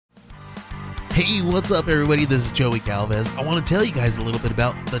Hey, what's up, everybody? This is Joey Galvez. I want to tell you guys a little bit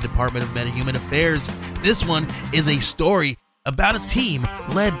about the Department of Metahuman Affairs. This one is a story about a team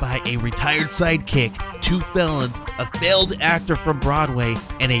led by a retired sidekick, 2 felons, a failed actor from Broadway,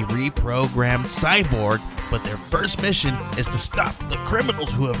 and a reprogrammed cyborg. But their first mission is to stop the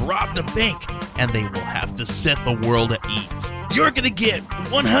criminals who have robbed a bank, and they will have to set the world at ease. You're going to get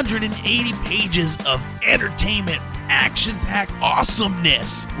 180 pages of entertainment, action-packed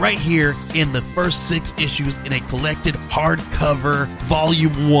awesomeness right here in the first 6 issues in a collected hardcover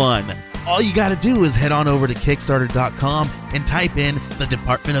volume 1. All you gotta do is head on over to Kickstarter.com and type in the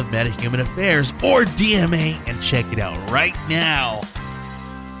Department of Metahuman Affairs or DMA and check it out right now.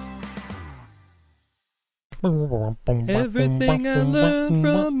 Everything I learned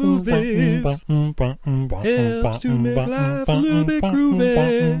from movies helps to make life a little bit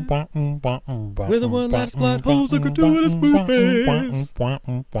groovy. With a one-liner plot holes and gratuitous movies,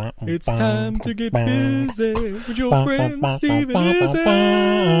 it's time to get busy with your friend Steve and Izzy.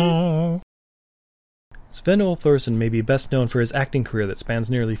 Sven-Ole Thorsen may be best known for his acting career that spans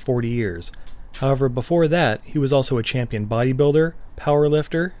nearly 40 years. However, before that, he was also a champion bodybuilder,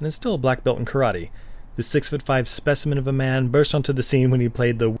 powerlifter, and is still a black belt in karate. The 6'5" specimen of a man burst onto the scene when he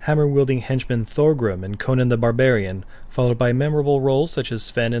played the hammer-wielding henchman Thorgrim in Conan the Barbarian, followed by memorable roles such as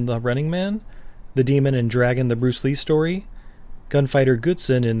Sven in The Running Man, the Demon and Dragon the Bruce Lee Story, gunfighter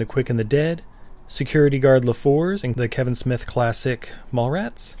Goodson in The Quick and the Dead, security guard LaFours in the Kevin Smith classic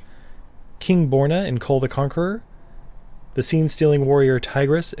Mallrats, King Borna in Cole the Conqueror, the scene-stealing warrior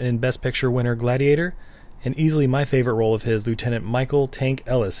Tigress in Best Picture winner Gladiator, and easily my favorite role of his, Lieutenant Michael Tank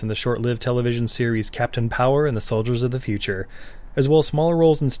Ellis in the short-lived television series Captain Power and the Soldiers of the Future, as well as smaller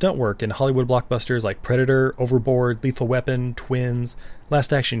roles in stunt work in Hollywood blockbusters like Predator, Overboard, Lethal Weapon, Twins,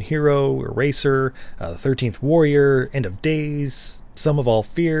 Last Action Hero, Eraser, The 13th Warrior, End of Days, Sum of All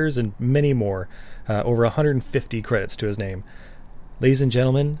Fears, and many more. Over 150 credits to his name. Ladies and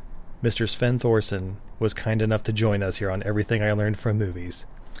gentlemen, Mr. Sven Thorsen was kind enough to join us here on Everything I Learned from Movies.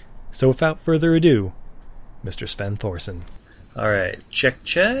 So without further ado, Mr. Sven Thorsen. All right, check.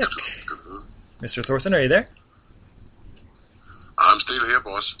 Mr. Thorsen, are you there? I'm still here,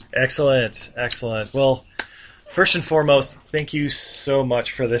 boss. Excellent. Well, first and foremost, thank you so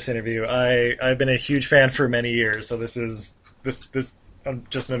much for this interview. I've been a huge fan for many years, so this is just an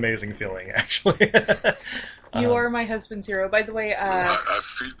amazing feeling, actually. You are my husband's hero. By the way, I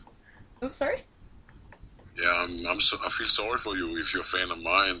feel... Oh, sorry? Yeah, I feel sorry for you if you're a fan of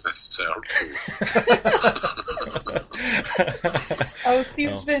mine. That's terrible.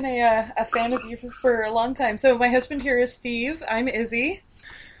 Steve's been a fan of you for a long time. So my husband here is Steve. I'm Izzy.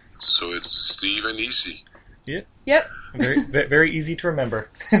 So it's Steve and Izzy. Yep. Very, very easy to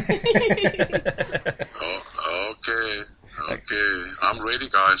remember. Okay. I'm ready,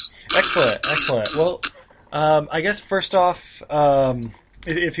 guys. Excellent. Well, I guess first off,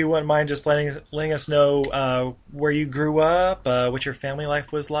 if you wouldn't mind just letting us know where you grew up, what your family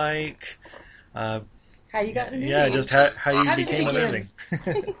life was like. How you got into movies. Yeah, just how you became amazing.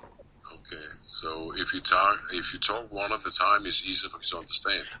 Okay, so if you talk one at a time, it's easier for you to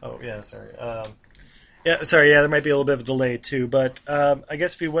understand. Oh, yeah, sorry. There might be a little bit of a delay too, but I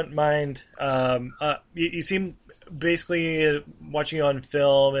guess if you wouldn't mind, you seem, basically watching you on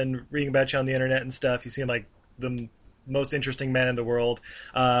film and reading about you on the internet and stuff, you seem like the most interesting man in the world.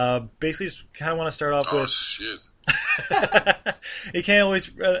 Basically, just kind of want to start off with. Shit. You can't always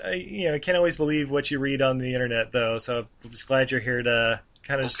believe what you read on the internet, though. So I'm just glad you're here to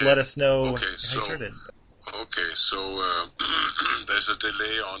kind of just let us know how you started. Okay, so there's a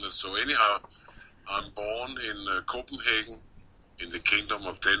delay on it. So anyhow, I'm born in Copenhagen, in the Kingdom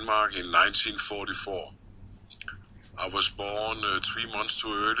of Denmark, in 1944. I was born 3 months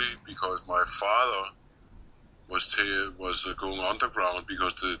too early because my father was going underground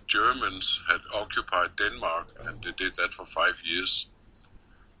because the Germans had occupied Denmark, and they did that for 5 years.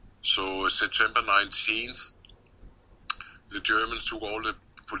 So September 19th, the Germans took all the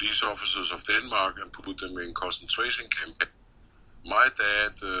police officers of Denmark and put them in concentration camp. My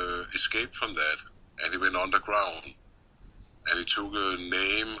dad escaped from that, and he went underground, and he took a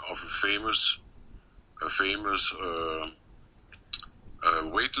name of a famous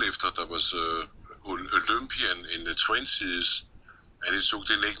weightlifter that was Olympian in the 20s, and he took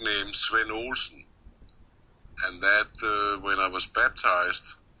the nickname Sven Olsen. And that when I was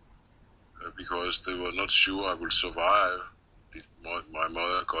baptized, because they were not sure I would survive, my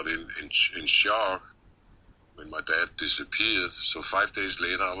mother got in shock when my dad disappeared. So 5 days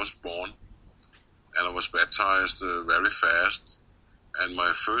later I was born, and I was baptized very fast. And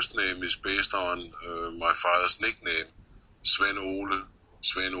my first name is based on my father's nickname, Sven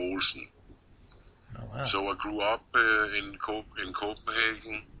Olsen. wow. So I grew up in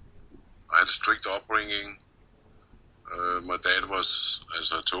Copenhagen. I had a strict upbringing. My dad was,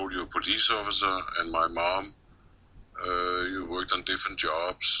 as I told you, a police officer, and my mom worked on different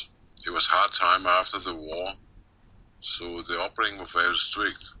jobs. It was hard time after the war, so the upbringing was very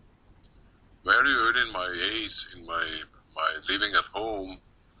strict. Very early in my age, in my living at home,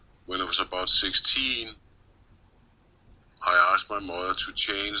 when I was about 16, I asked my mother to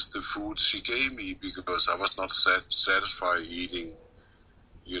change the food she gave me because I was not satisfied eating,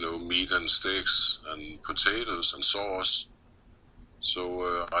 meat and steaks and potatoes and sauce.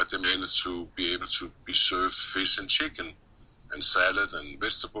 So I demanded to be able to be served fish and chicken and salad and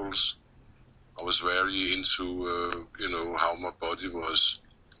vegetables. I was very into, how my body was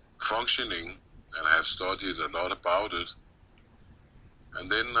functioning, and I have studied a lot about it. And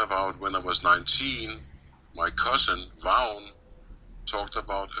then about when I was 19, my cousin, Vagn, talked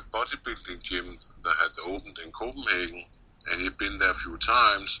about a bodybuilding gym that had opened in Copenhagen, and he'd been there a few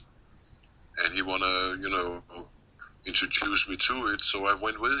times, and he want to, introduce me to it. So I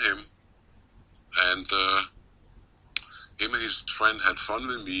went with him, and him and his friend had fun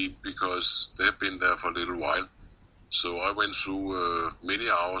with me because they've been there for a little while. So I went through many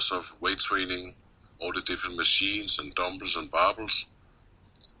hours of weight training, all the different machines and dumbbells and barbells.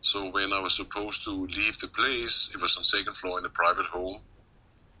 So when I was supposed to leave the place, it was on second floor in a private home,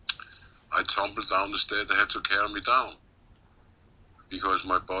 I tumbled down the stairs. They had to carry me down because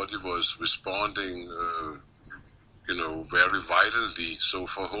my body was responding, very violently. So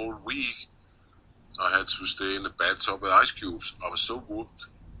for a whole week, I had to stay in the bathtub with ice cubes. I was so whooped.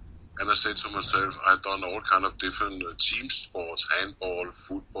 And I said to myself, I'd done all kind of different team sports, handball,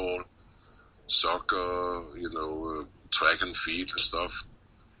 football, soccer, track and field and stuff.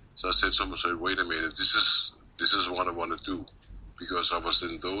 So I said to myself, wait a minute, this is what I want to do. Because I was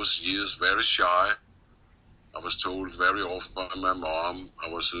in those years very shy. I was told very often by my mom I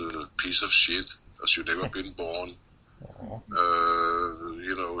was a piece of shit. I should never been born.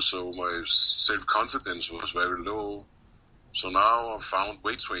 So my self-confidence was very low. So now I found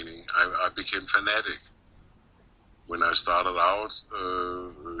weight training. I became fanatic. When I started out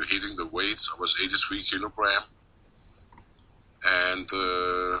hitting the weights, I was 83 kilogram. And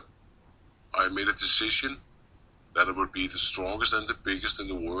I made a decision that I would be the strongest and the biggest in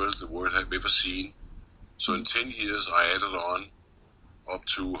the world had ever seen. So in 10 years, I added on up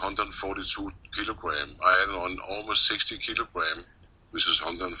to 142 kilogram. I added on almost 60 kilogram, which is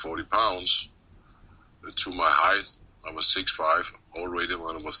 140 pounds, to my height. I was 6'5", already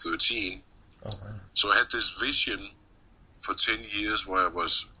when I was 13. Oh, wow. So I had this vision for 10 years where I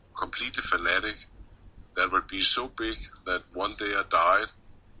was completely fanatic, that would be so big that one day I died.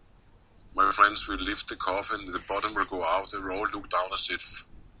 My friends will lift the coffin, the bottom will go out, they will all look down and say,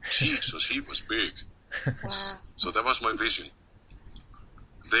 Jesus, he was big. Wow. So that was my vision.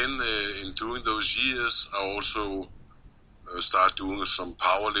 Then in during those years, I also started doing some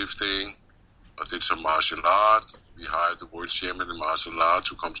powerlifting. I did some martial art. We hired the world champion in martial art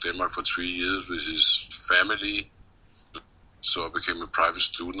to come to Denmark for 3 years with his family. So I became a private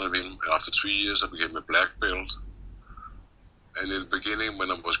student of him. After 3 years, I became a black belt. And in the beginning,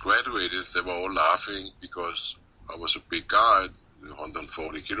 when I was graduated, they were all laughing because I was a big guy,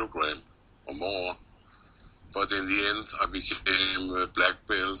 140 kilogram or more. But in the end, I became a black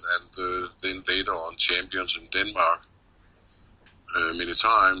belt and then later on champions in Denmark many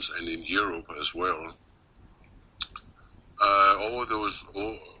times and in Europe as well.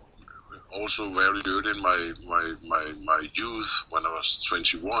 Also very early in my youth, when I was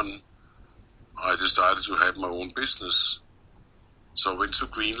 21, I decided to have my own business. So I went to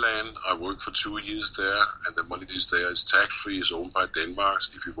Greenland. I worked for 2 years there, and the money is there. It's tax-free. It's owned by Denmark.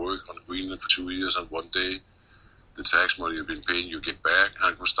 If you work on Greenland for 2 years and one day, the tax money you've been paying, you get back.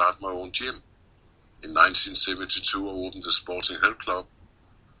 I could start my own gym. In 1972, I opened the Sporting Health Club.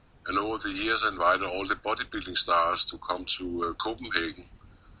 And over the years, I invited all the bodybuilding stars to come to Copenhagen.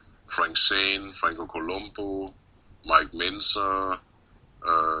 Frank Zane, Franco Colombo, Mike Menzer,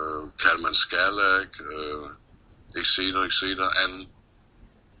 Kalman Skalak, etc., etc. And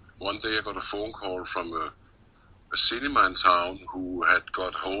one day I got a phone call from a cinema in town who had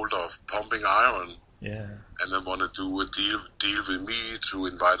got hold of Pumping Iron. Yeah. And they want to do a deal with me to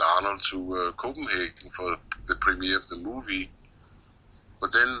invite Arnold to Copenhagen for the premiere of the movie.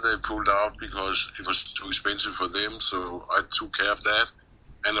 But then they pulled out because it was too expensive for them, so I took care of that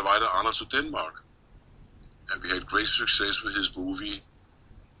and invited Arnold to Denmark. And we had great success with his movie.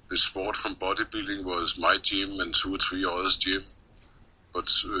 The sport from bodybuilding was my gym and 2 or 3 others' gym. But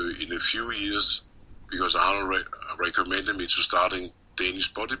in a few years, because Arnold recommended me to start in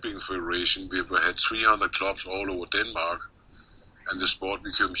Danish Bodybuilding Federation. We had 300 clubs all over Denmark, and the sport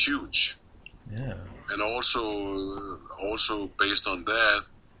became huge. Yeah. And also based on that,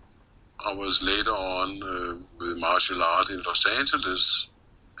 I was later on with martial art in Los Angeles,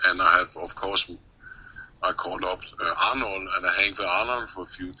 and I have, of course, I called up Arnold, and I hang with Arnold for a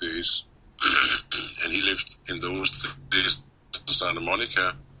few days, and he lived in those days in Santa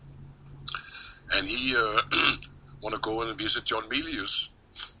Monica, and he want to go and visit John Milius,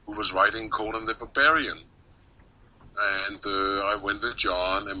 who was writing Conan the Barbarian, and I went with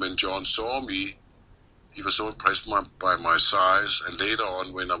John, and when John saw me, he was so impressed by my size, and later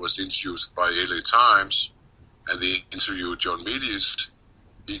on when I was introduced by LA Times, and they interviewed John Milius,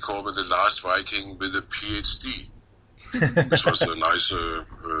 he called me the last Viking with a PhD, which was a nice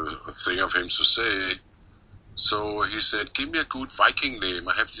thing of him to say. So he said, give me a good Viking name.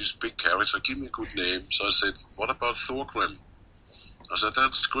 I have this big character, give me a good name. So I said, what about Thorgrim? I said,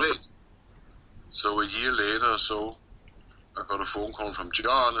 that's great. So a year later or so, I got a phone call from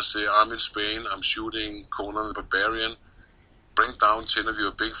John and said, I'm in Spain, I'm shooting Conan the Barbarian. Bring down 10 of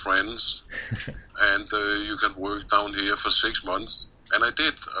your big friends and you can work down here for 6 months. And I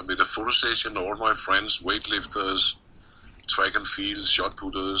did. I made a photo session, all my friends, weightlifters, track and field, shot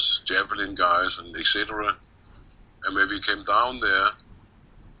putters, javelin guys, and etc. And when we came down there,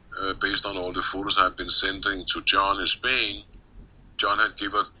 based on all the photos I've been sending to John in Spain, John had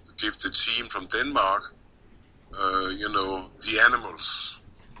give the team from Denmark, the animals.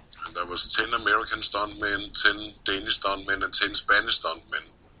 And there was 10 American stuntmen, 10 Danish stuntmen, and 10 Spanish stuntmen.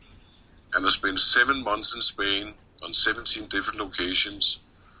 And I spent 7 months in Spain on 17 different locations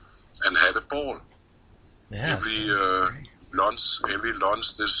and had a ball. Yes. Every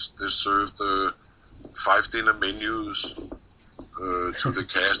lunch they served 5 dinner menus to the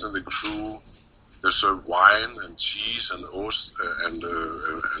cast and the crew. They served wine and cheese and oats and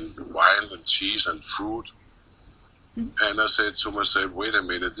wine and cheese and fruit. And I said to myself, wait a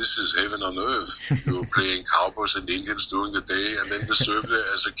minute, this is heaven on earth. You were playing cowboys and Indians during the day, and then they served it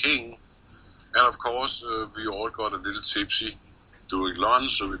as a king. And of course, we all got a little tipsy during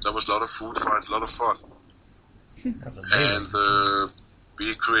lunch, so there was a lot of food fights, a lot of fun. That's amazing. And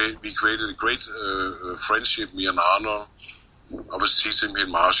we created a great friendship, me and Arnold. I was teaching him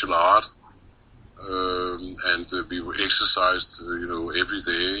martial art, and we exercised, every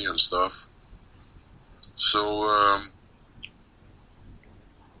day and stuff. So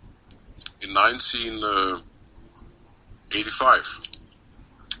in 1985,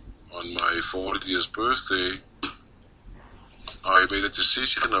 on my 40th birthday, I made a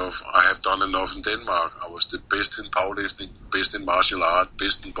decision of I have done enough in Denmark. I was the best in powerlifting, best in martial art,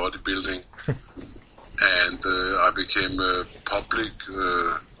 best in bodybuilding, and I became a public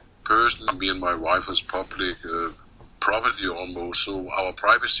person. Me and my wife was public property almost, so our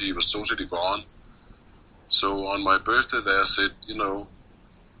privacy was totally gone. So on my birthday there, I said,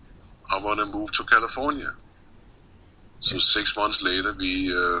 I want to move to California. So 6 months later,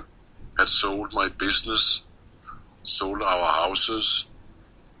 we had sold my business, sold our houses,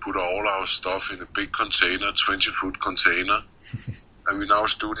 put all our stuff in a big container, 20-foot container, and we now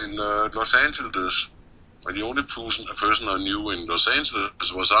stood in Los Angeles. And the only person I knew in Los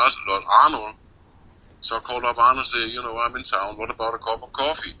Angeles was Arnold. So I called up Arnold and said, I'm in town, what about a cup of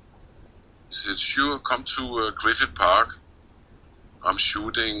coffee? He said, sure, come to Griffith Park. I'm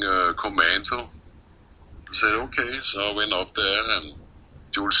shooting Commando. I said, okay. So I went up there, and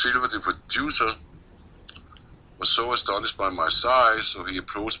Joel Silver, the producer, was so astonished by my size, so he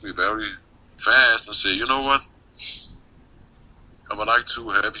approached me very fast and said, you know what? I would like to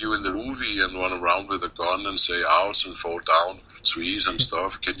have you in the movie and run around with a gun and say ouch and fall down trees and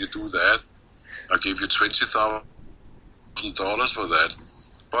stuff. Can you do that? I'll give you $20,000 for that.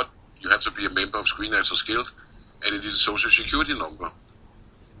 But you have to be a member of Screen Actors Guild, and it is a social security number.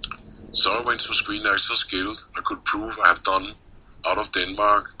 So I went to Screen Actors Guild. I could prove I have done out of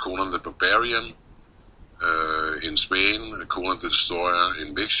Denmark Conan the Barbarian, in Spain, Conan the Destroyer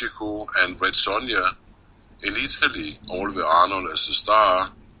in Mexico, and Red Sonja in Italy, all with Arnold as the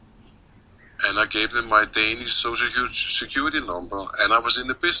star. And I gave them my Danish social security number, and I was in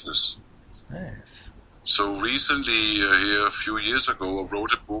the business. Nice. So recently, here a few years ago, I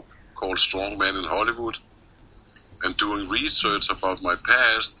wrote a book called Strong Man in Hollywood. And doing research about my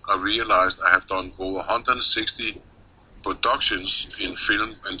past, I realized I have done over 160 productions in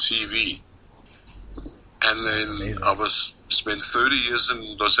film and TV. And then I spent 30 years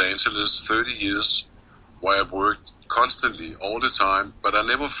in Los Angeles, 30 years where I worked constantly, all the time, but I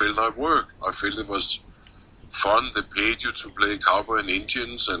never felt I worked. I felt it was fun. They paid you to play cowboy and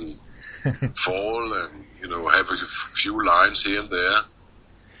Indians and fall and, have a few lines here and there.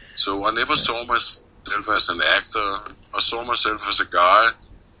 So I never saw myself as an actor. I saw myself as a guy,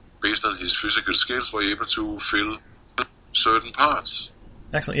 based on his physical skills, were able to fill certain parts.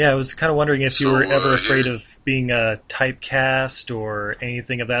 Excellent. Yeah, I was kind of wondering if you were ever afraid of being typecast or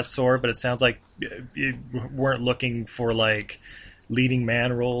anything of that sort, but it sounds like you weren't looking for like leading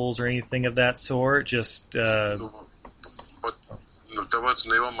man roles or anything of that sort. Just No, but that was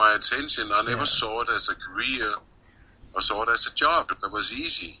never my intention. I never saw it as a career. I saw it as a job that was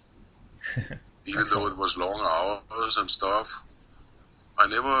easy, even though it was long hours and stuff. I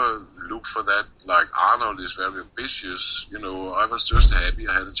never looked for that, like Arnold is very ambitious. I was just happy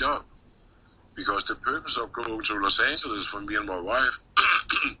I had a job. Because the purpose of going to Los Angeles for me and my wife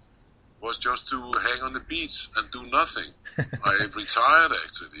was just to hang on the beach and do nothing. I retired,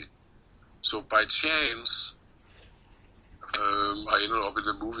 actually. So by chance, I ended up in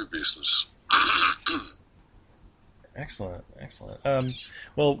the movie business. Excellent.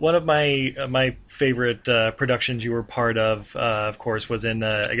 Well, one of my favorite productions you were part of course, was in,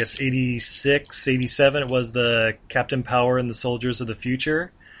 I guess, 86, 87. It was the Captain Power and the Soldiers of the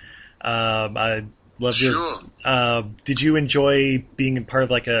Future. I loved Sure. Did you enjoy being a part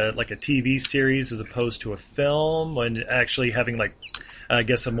of like a TV series as opposed to a film, and actually having like, I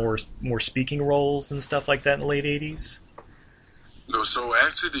guess, a more speaking roles and stuff like that in the late 80s? No, so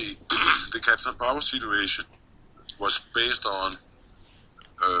actually, the Captain Power situation was based on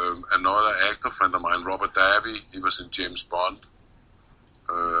another actor friend of mine, Robert Davi. He was in James Bond,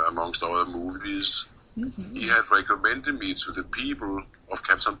 amongst other movies. Mm-hmm. He had recommended me to the people of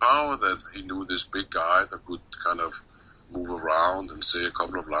Captain Power that he knew this big guy that could kind of move around and say a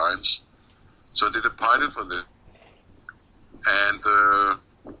couple of lines. So I did a pilot for them. And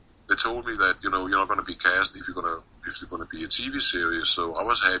they told me that, you're not going to be cast if you're going to be a TV series. So I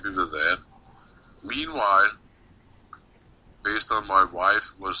was happy with that. Meanwhile, based on my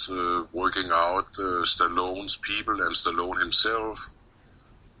wife was working out Stallone's people and Stallone himself,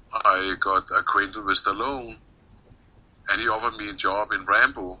 I got acquainted with Stallone, and he offered me a job in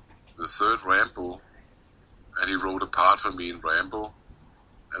Rambo, the third Rambo, and he wrote a part for me in Rambo.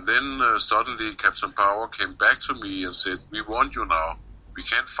 And then suddenly Captain Power came back to me and said, "We want you now. We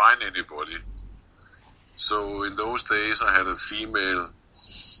can't find anybody." So in those days I had a female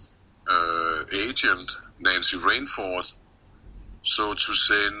agent, Nancy Rainford. So to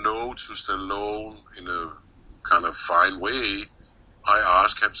say no to Stallone in a kind of fine way, I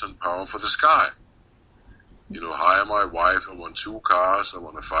asked Captain Power for the sky. Hire my wife. I want 2 cars. I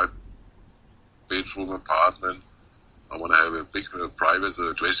want a 5-bedroom apartment. I want to have a big private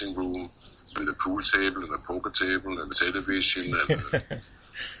dressing room with a pool table and a poker table and a television and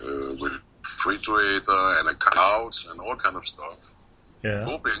with a refrigerator and a couch and all kind of stuff. Yeah.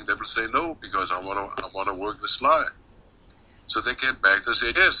 Hoping they will say no because I want to work with Sly. So they came back to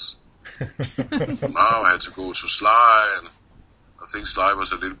say yes. Now I had to go to Sly, and I think Sly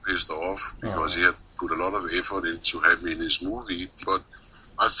was a little pissed off because he had put a lot of effort into having me in his movie. But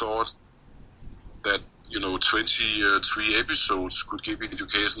I thought that 23 episodes could give me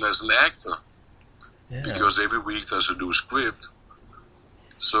education as an actor, because every week there's a new script.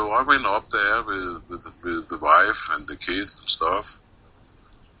 So I went up there with the wife and the kids and stuff.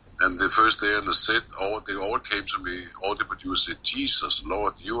 And the first day on the set, they all came to me. All the producers said, "Jesus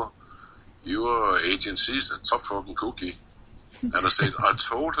Lord, your agency is a tough fucking cookie." And I said, "I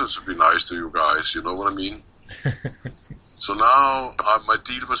told her to be nice to you guys. You know what I mean?" So now my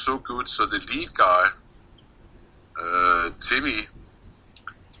deal was so good. So the lead guy, Timmy,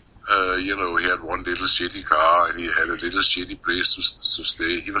 he had one little shitty car and he had a little shitty place to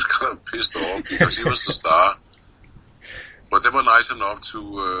stay. He was kind of pissed off because he was the star. But they were nice enough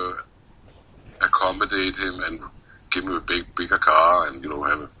to accommodate him and give him a bigger car and,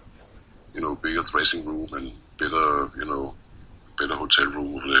 have a, bigger dressing room and better hotel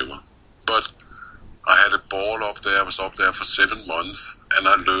room or whatever. But I had a ball up there. I was up there for 7 months, and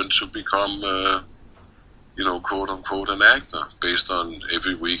I learned to become, quote unquote, an actor based on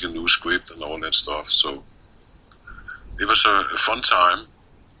every week a new script and all that stuff. So it was a fun time.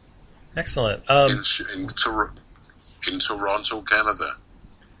 Excellent. In Toronto, Canada.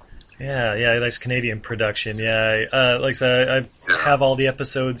 Yeah, nice Canadian production. Yeah, like I said, I have all the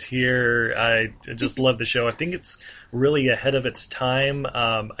episodes here. I just love the show. I think it's really ahead of its time.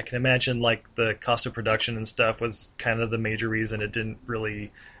 I can imagine like the cost of production and stuff was kind of the major reason it didn't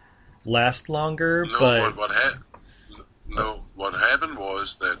really last longer. What happened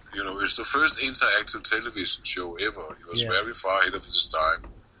was that it's the first interactive television show ever. It was very far ahead of its time.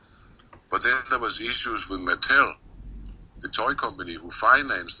 But then there was issues with Mattel, the toy company who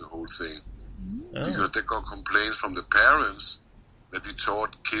financed the whole thing, because they got complaints from the parents that we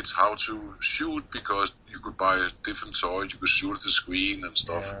taught kids how to shoot, because you could buy a different toy, you could shoot at the screen and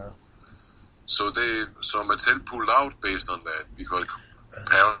stuff. Yeah. So Mattel pulled out based on that, because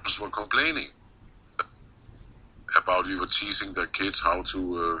parents were complaining about we were teaching their kids how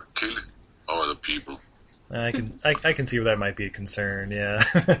to kill other people. I can see where that might be a concern, yeah.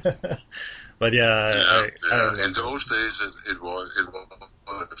 But I in those days it was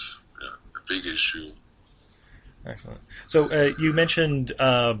a big issue. Excellent. So you mentioned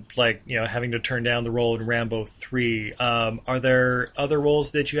having to turn down the role in Rambo 3. Are there other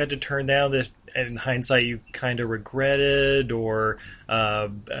roles that you had to turn down that, in hindsight, you kind of regretted, or I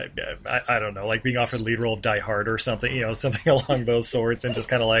don't know, like being offered the lead role of Die Hard or something, something along those sorts, and just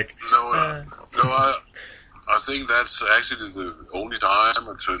kind of like I think that's actually the only time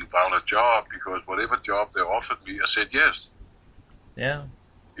I turned down a job, because whatever job they offered me, I said yes. Yeah.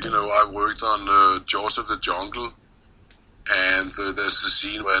 I worked on Jaws of the Jungle, and there's a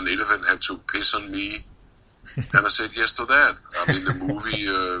scene where an elephant had to piss on me, and I said yes to that. I'm in the movie,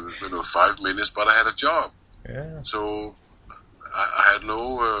 5 minutes, but I had a job. Yeah. So I had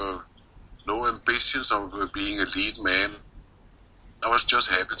no ambitions of being a lead man. I was just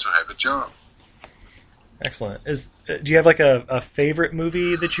happy to have a job. Excellent. Do you have like a favorite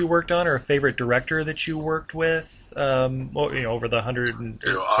movie that you worked on, or a favorite director that you worked with? Over the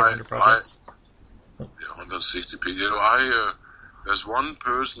 700 projects. 160 people. There's one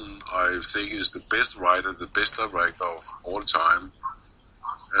person I think is the best writer, the best director of all time.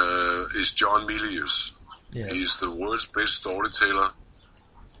 Is John Milius. Yes. He's the world's best storyteller.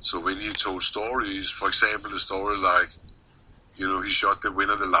 So when he told stories, for example, a story like, he shot The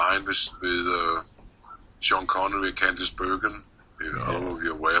Winner of the Lion with Sean Connery and Candice Bergen. I don't know if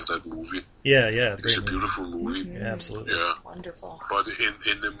you're aware of that movie. Yeah. It's a beautiful movie. Yeah, absolutely. Yeah. Wonderful. But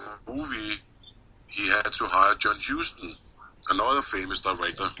in the movie, he had to hire John Huston, another famous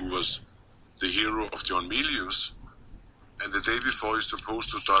director who was the hero of John Milius. And the day before he's supposed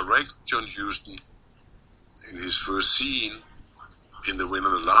to direct John Huston in his first scene in The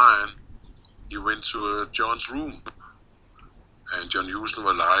Winner of the Lion, he went to John's room. And John Huston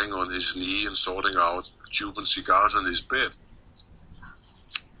was lying on his knee and sorting out Cuban cigars on his bed.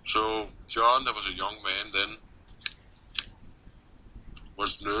 So John, that was a young man then,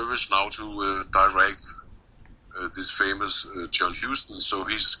 was nervous now to direct this famous John Huston. So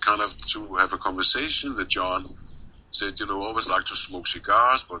he's kind of to have a conversation with John. Said, I always like to smoke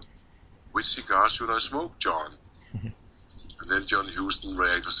cigars, but which cigars should I smoke, John? And then John Huston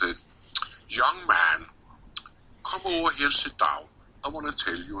reacted and said, young man, come over here, sit down. I want to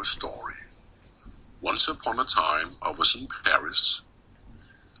tell you a story. Once upon a time, I was in Paris.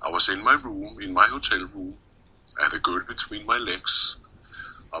 I was in my room, in my hotel room. I had a girl between my legs.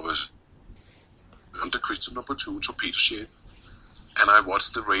 I was under Christian number 2, torpedo shape. And I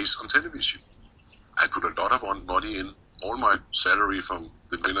watched the race on television. I put a lot of money in, all my salary from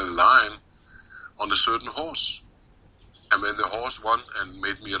The Winner of the Lion, on a certain horse. And when the horse won and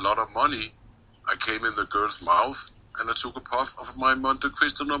made me a lot of money, I came in the girl's mouth and I took a puff of my Monte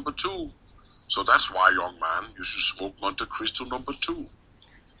Cristo number 2. So that's why, young man, you should smoke Monte Cristo number 2.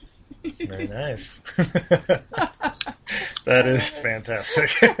 Very nice. That is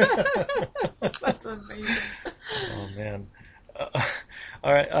fantastic. That's amazing. Oh, man.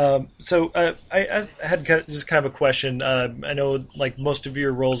 All right. So I had just kind of a question. I know, like, most of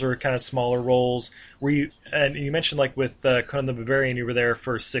your roles are kind of smaller roles. And you mentioned, like, with Conan the Barbarian, you were there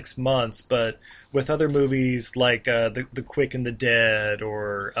for 6 months, but with other movies like the Quick and the Dead,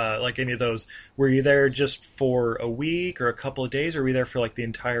 or like any of those, were you there just for a week or a couple of days, or were you there for like the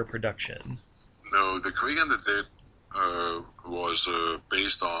entire production? No, the Quick and the Dead was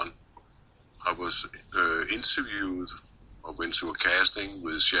based on, I was interviewed. I went to a casting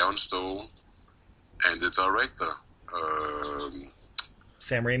with Sharon Stone and the director.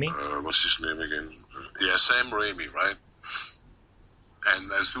 Sam Raimi? What's his name again? Yeah, Sam Raimi, right?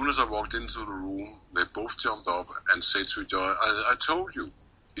 And as soon as I walked into the room, they both jumped up and said to each other, I told you,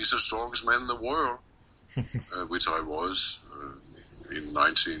 he's the strongest man in the world, which I was in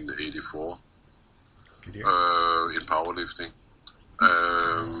 1984 in powerlifting.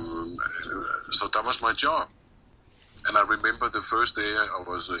 So that was my job. And I remember the first day I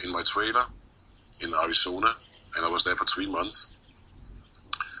was in my trailer in Arizona, and I was there for 3 months.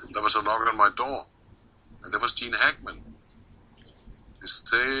 There was a knock on my door, and there was Gene Hackman. He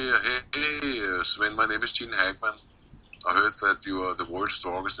said, hey, Sven, my name is Gene Hackman. I heard that you are the world's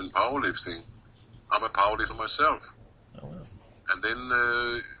strongest in powerlifting. I'm a powerlifter myself. Oh, wow. And then,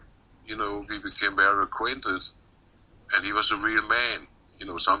 we became very acquainted, and he was a real man.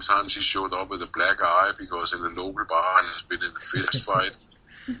 sometimes he showed up with a black eye because in a local bar he has been in a fist fight.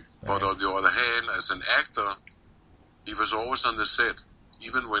 But on the other hand, as an actor, he was always on the set.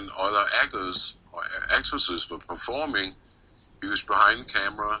 Even when other actors or actresses were performing, he was behind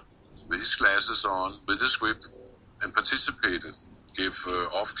camera with his glasses on, with the script, and participated, gave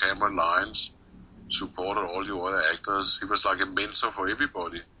off-camera lines, supported all the other actors. He was like a mentor for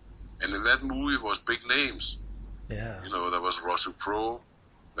everybody. And in that movie was big names. Yeah. There was Russell Crowe,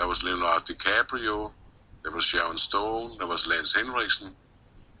 there was Leonardo DiCaprio, there was Sharon Stone, there was Lance Henriksen.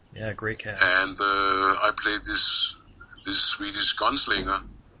 Yeah, great cast. And I played this Swedish gunslinger,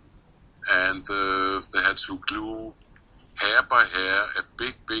 and they had to glue hair by hair a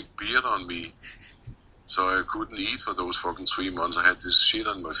big beard on me, so I couldn't eat for those fucking 3 months. I had this shit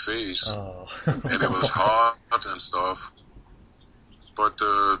on my face, and it was hot and stuff. But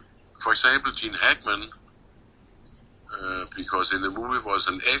for example, Gene Hackman, because in the movie was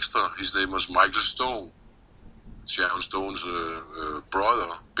an extra, his name was Michael Stone, Sharon Stone's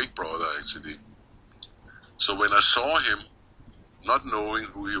brother, big brother actually. So when I saw him, not knowing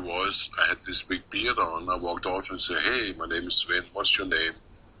who he was, I had this big beard on. I walked out and said, "Hey, my name is Sven. What's your name?"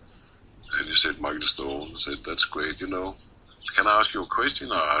 And he said, "Michael Stone." I said, "That's great, Can I ask you a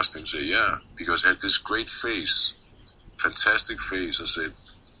question?" I asked him. He said, "Yeah," because he had this great face, fantastic face. I said,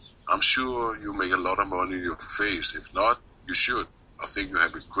 "I'm sure you make a lot of money in your face. If not, you should. I think you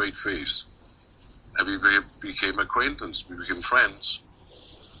have a great face." And we became acquaintances. We became friends.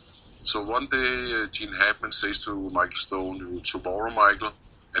 So one day, Gene Hackman says to Michael Stone, "Tomorrow, Michael,"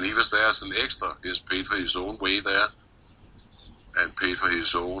 and he was there as an extra. He has paid for his own way there, and paid for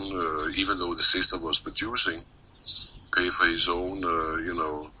his own, even though the sister was producing, paid for his own,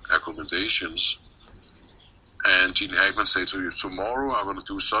 accommodations. And Gene Hackman said to you, "Tomorrow I'm going to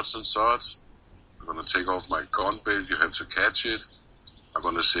do such and such. I'm going to take off my gun belt. You have to catch it. I'm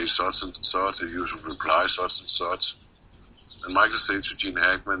going to say such and such, and you should reply such and such." And Michael said to Gene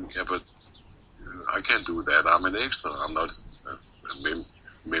Hackman, "Yeah, but I can't do that. I'm an extra. I'm not a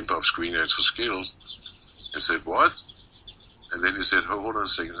member of Screen Actors Guild." He said, "What?" And then he said, "Hold on a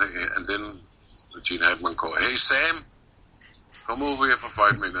second." And then Gene Hackman called, "Hey, Sam, come over here for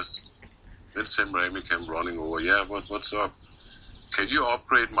 5 minutes." Then Sam Raimi came running over. "Yeah, what's up? Can you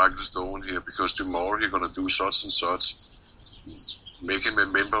upgrade Michael Stone here? Because tomorrow you're going to do such and such. Make him a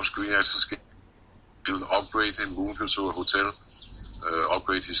member of Screen Actors Guild. He'll upgrade him, move him to a hotel,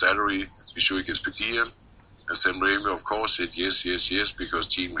 upgrade his salary, be sure he gets per diem." And Sam Raimi, of course, said yes, because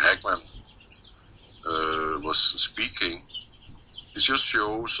Gene Hackman was speaking. It just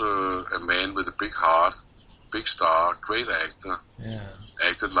shows a man with a big heart, big star, great actor. Yeah.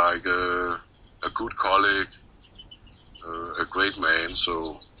 Acted like a good colleague, a great man.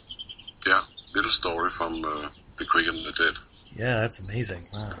 So, yeah, little story from The Quick and the Dead. Yeah, that's amazing.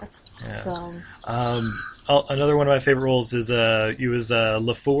 Wow. That's awesome. Another one of my favorite roles is he was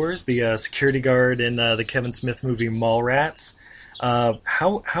LaFours, the security guard in the Kevin Smith movie Mallrats.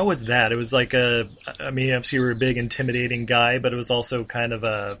 How was that? It was like obviously you were a big, intimidating guy, but it was also kind of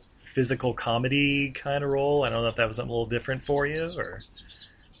a physical comedy kind of role. I don't know if that was something a little different for you, or.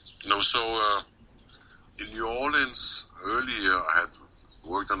 No, so in New Orleans earlier, I had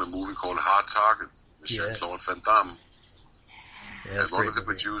worked on a movie called Hard Target with Jean-Claude Van Damme. Yeah, and one of the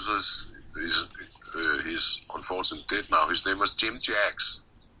producers he's unfortunately dead now. His name was Jim Jacks.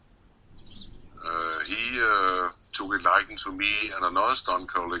 He took a liking to me and another stunt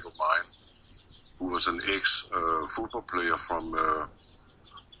colleague of mine, who was an ex-football player from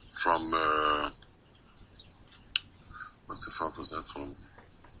what the fuck was that from?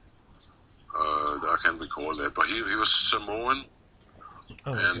 I can't recall that, but he was Samoan,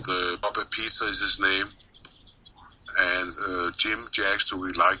 and Bobby Pizza is his name. And Jim Jacks took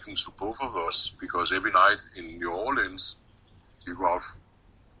a liking to both of us, because every night in New Orleans, you go out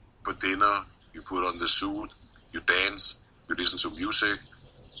for dinner, you put on the suit, you dance, you listen to music.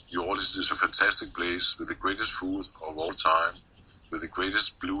 New Orleans is a fantastic place with the greatest food of all time, with the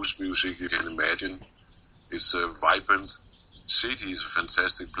greatest blues music you can imagine. It's a vibrant city, it's a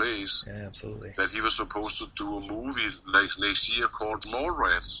fantastic place. Yeah, absolutely. That he was supposed to do a movie like next year called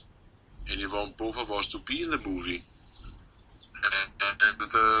Mallrats, and he wanted both of us to be in the movie.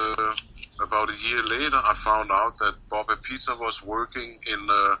 And about a year later, I found out that Bobby Pizza was working in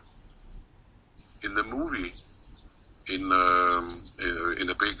the movie in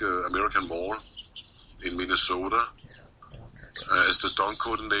a big American mall in Minnesota as the stunt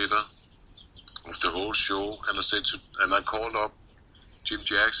coordinator of the whole show. And I called up Jim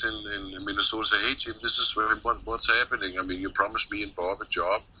Jackson in Minnesota and said, "Hey Jim, this is what's happening. I mean, you promised me and Bob a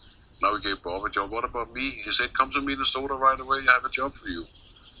job. Now we gave Bob a job. What about me? He said, come to Minnesota right away. I have a job for you.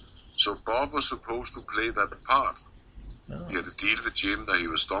 So Bob was supposed to play that part. Oh. He had a deal with Jim that he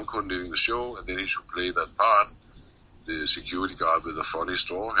was stunt coordinating the show, and then he should play that part, the security guard with the funny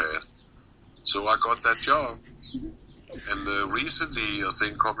straw hat. So I got that job. And recently, I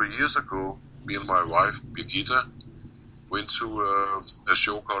think a couple of years ago, me and my wife, Birgitta, went to a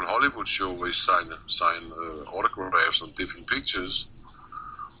show called Hollywood Show where we signed autographs on different pictures.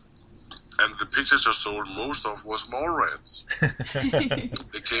 And the pictures I sold most of was Mallrats.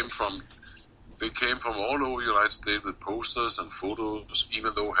 They came from all over the United States with posters and photos,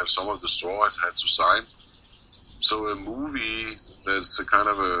 even though have some of the stars had to sign. So a movie that's a kind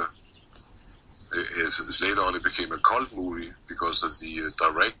of later on it became a cult movie because of the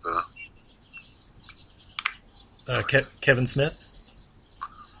director. Kevin Smith?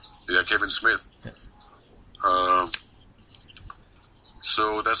 Yeah, Kevin Smith. Yeah.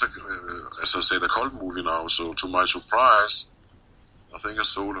 So that's, as I said, a cult movie now. So to my surprise, I think I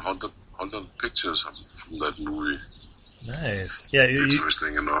sold 100 pictures from that movie. Nice. Yeah,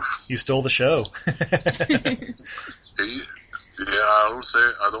 interesting enough. You stole the show. I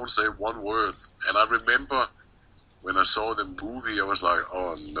don't say one word. And I remember when I saw the movie, I was like,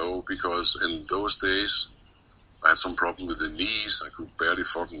 oh no, because in those days I had some problem with the knees. I could barely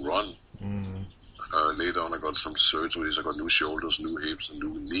fucking run. Mm. Later on, I got some surgeries. I got new shoulders, new hips, and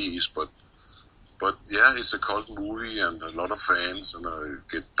new knees. But yeah, it's a cult movie and a lot of fans. And I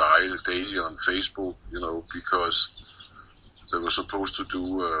get dialed daily on Facebook, because they were supposed to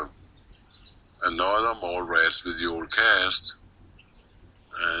do another Mallrats with the old cast.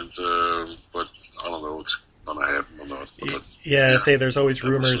 And but I don't know if it's gonna happen or not. But, yeah, say there's always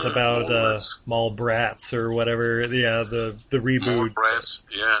rumors about Mallbrats or whatever. Yeah, the reboot. Mallbrats.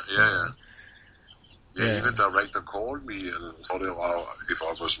 Yeah. Even the director called me and thought if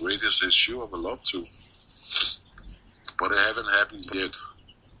I was ready. I said, sure, I would love to. But it haven't happened yet.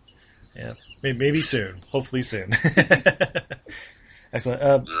 Yeah, maybe soon. Hopefully soon.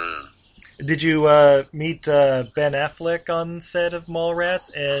 Excellent. Did you meet Ben Affleck on set of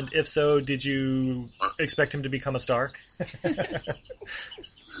Mallrats? And if so, did you expect him to become a star? He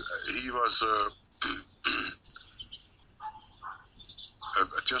was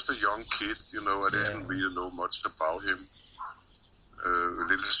just a young kid, I didn't really know much about him. A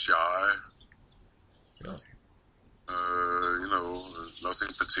little shy. Really?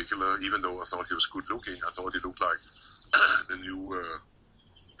 Nothing particular, even though I thought he was good looking. I thought he looked like the new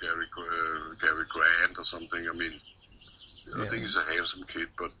Gary Grant or something. I mean, I think he's a handsome kid,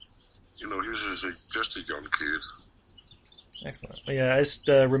 but, he was just a young kid. Excellent. Yeah, I just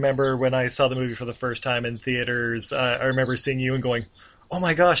remember when I saw the movie for the first time in theaters, I remember seeing you and going, oh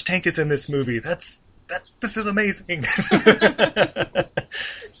my gosh, Tank is in this movie. This is amazing.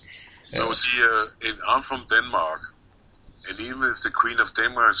 No, see, I'm from Denmark, and even if the Queen of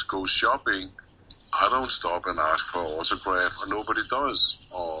Denmark goes shopping, I don't stop and ask for an autograph, or nobody does.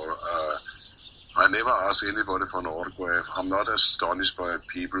 Or I never ask anybody for an autograph. I'm not astonished by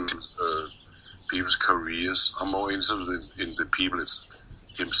people's careers. I'm more interested in the people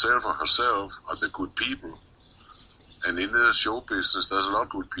himself or herself are the good people. And in the show business, there's a lot of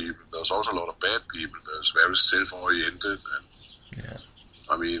good people. There's also a lot of bad people. There's very self-oriented. And,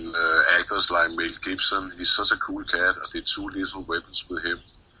 I mean, actors like Mel Gibson, he's such a cool cat. I did 2 Lethal Weapons with him.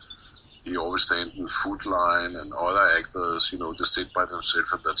 He always stands in Foot Line, and other actors, they sit by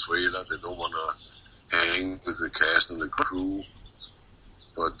themselves at that trailer. They don't want to hang with the cast and the crew.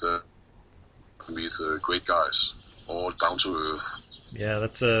 But meet great guys, all down to earth. Yeah,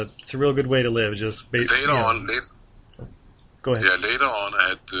 it's a real good way to live. Just later on, go ahead. Yeah, later on, I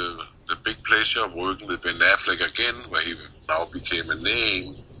had the big pleasure of working with Ben Affleck again, where he now became a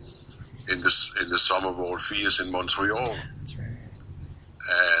name in the Sum of All Fears in Montreal. That's right.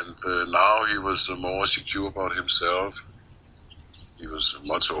 And now he was more secure about himself. He was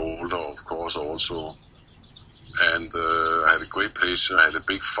much older, of course, also. And I had a great pleasure. I had a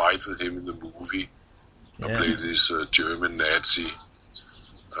big fight with him in the movie. I played this German Nazi,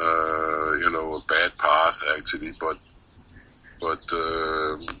 a bad path actually, but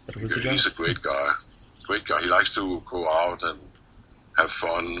he's a great guy. Great guy. He likes to go out and have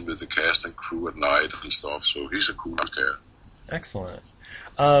fun with the cast and crew at night and stuff. So he's a cool guy. Excellent.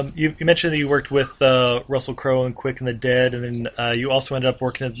 You mentioned that you worked with Russell Crowe in Quick and the Dead, and then you also ended up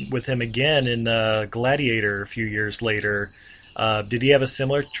working with him again in Gladiator a few years later. Did he have a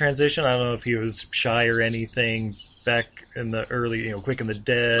similar transition? I don't know if he was shy or anything back in the early, Quick and the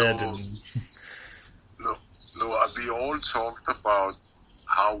Dead. No. We all talked about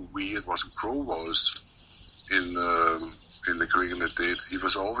how weird Russell Crowe was in the Quick and the Dead. He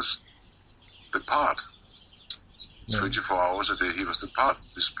was always the part. 24 hours a day, he was the part.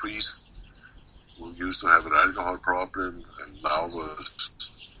 This priest who used to have an alcohol problem and now was,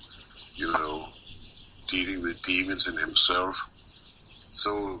 dealing with demons in himself.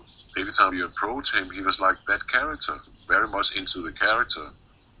 So every time you approach him, he was like that character, very much into the character,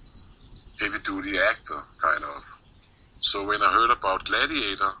 heavy-duty actor, kind of. So when I heard about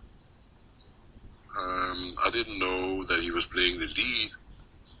Gladiator, I didn't know that he was playing the lead,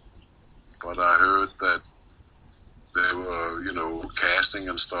 but I heard that they were, casting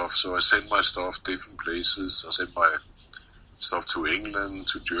and stuff, so I sent my stuff different places. I sent my stuff to England,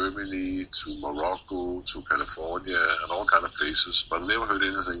 to Germany, to Morocco, to California, and all kind of places, but I never heard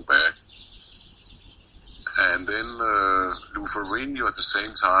anything back. And then Lou Ferrigno at the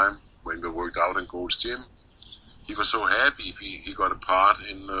same time, when we worked out in Gold's Gym, he was so happy he got a part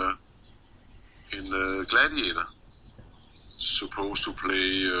in Gladiator, supposed to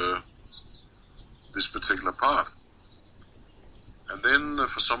play this particular part. And then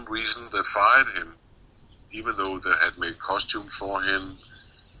for some reason they fired him, even though they had made costumes for him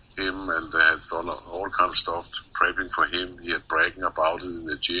and they had done all kind of stuff prepping for him. He had bragging about it in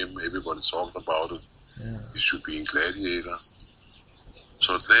the gym. Everybody talked about it. Yeah. He should be in Gladiator.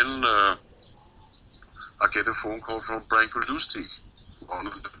 So then I get a phone call from Branko Lustig, one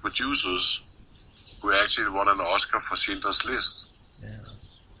of the producers, who actually won an Oscar for Schindler's List. Yeah.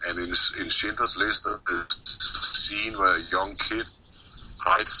 And in Schindler's List, the scene where a young kid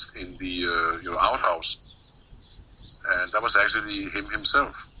hides in the outhouse, and that was actually him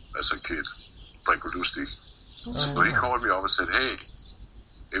himself as a kid, Branko Lustig. Oh. So he called me up and said, "Hey,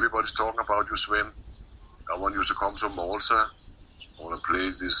 everybody's talking about you, Sven. I want you to come to Malta. I want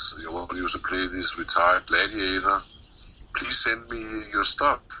you to play this retired gladiator. Please send me your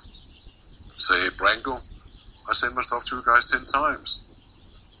stuff." Say, "Hey, Branko, I sent my stuff to you guys 10 times,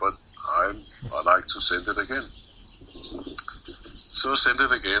 but I'd like to send it again." So I sent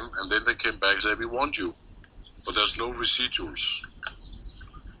it again, and then they came back and said, "We want you, but there's no residuals."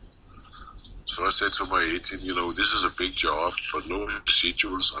 So I said to my agent, this is a big job, but no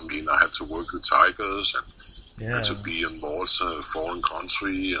residuals. I mean, I had to work with tigers and to be in Malta, a foreign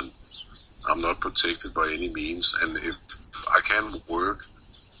country, and I'm not protected by any means. And if I can work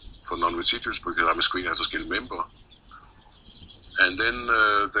for non-residuals because I'm a Screen Actors Guild member. And then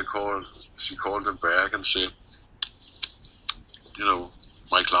she called them back and said,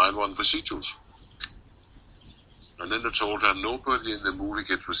 my client wants residuals. And then they told her nobody in the movie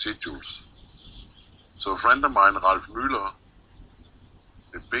gets residuals. So a friend of mine, Ralph Müller,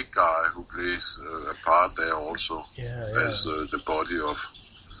 the big guy who plays a part there also as the body of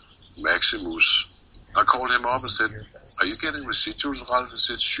Maximus, I called him up and said, "Are you getting residuals, Ralph?" He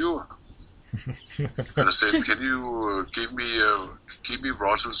said, "Sure." And I said, "Can you give me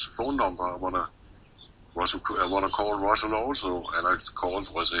Russell's phone number? I wanna call Russell also." And I called.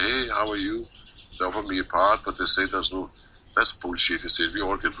 I said, "Hey, how are you?" They offered me a part, but they said there's no. That's bullshit. They said we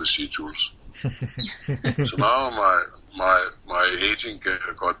all get residuals. So now my agent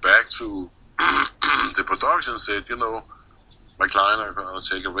got back to the production and said, my client are going to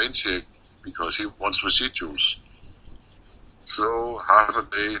take a rain check because he wants residuals. So half a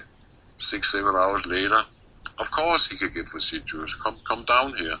day, 6-7 hours later, of course he could get residuals. Come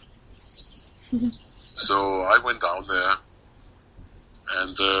down here. So I went down there,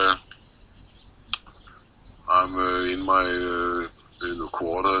 and I'm in my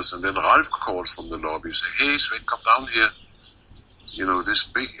quarters, and then Ralph calls from the lobby and says, "Hey, Sven, come down here. This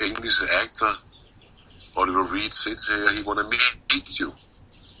big English actor, Oliver Reed, sits here. He want to meet you."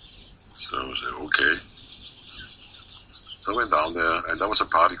 So I said, "Okay." So I went down there, and there was a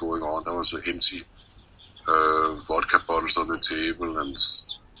party going on. There was empty vodka bottles on the table and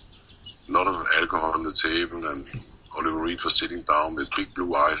a lot of alcohol on the table, and Oliver Reed was sitting down with big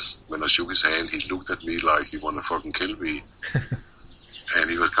blue eyes. When I shook his hand, he looked at me like he wanted to fucking kill me. And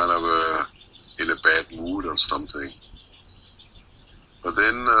he was kind of in a bad mood or something. But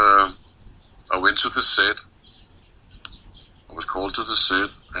then I went to the set. I was called to the set,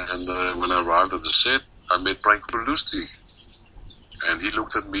 and when I arrived at the set, I met Branko Lustig. And he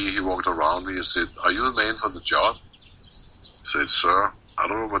looked at me, he walked around me and said, "Are you the man for the job?" I said, "Sir, I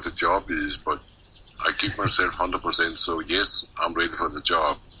don't know what the job is, but I give myself 100%, so yes, I'm ready for the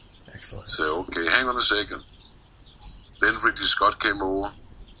job." Excellent. So, okay, hang on a second. Then Ridley Scott came over,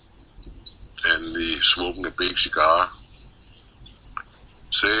 and he smoking a big cigar.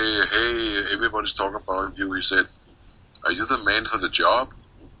 Say, "Hey, everybody's talking about you." He said, "Are you the man for the job?"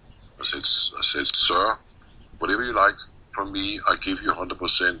 I said, "Sir, whatever you like from me, I give you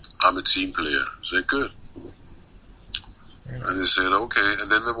 100%. I'm a team player." I said, "Good." And he said, "Okay,"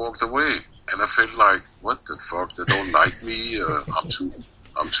 and then they walked away. And I felt like, what the fuck? They don't like me.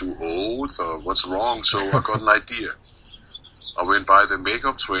 I'm too old. What's wrong? So I got an idea. I went by the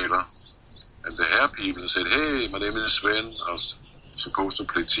makeup trailer and the hair people and said, hey, my name is Sven. I was supposed to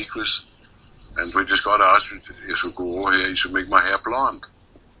play Tigris. And we just got asked if you should go over here, you should make my hair blonde.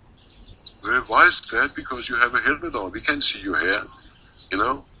 Well, why is that? Because you have a helmet on. We can't see your hair. You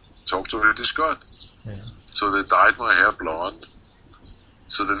know, talk to Ridley Scott. Yeah. So they dyed my hair blonde.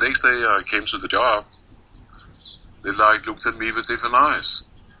 So the next day I came to the job, they looked at me with different eyes.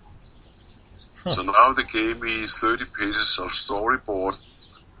 So now they gave me 30 pages of storyboard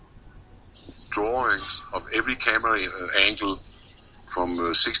drawings of every camera angle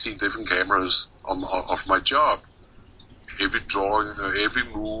from 16 different cameras of my job. Every drawing, every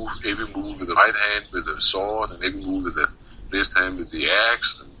move with the right hand with the sword, and every move with the left hand with the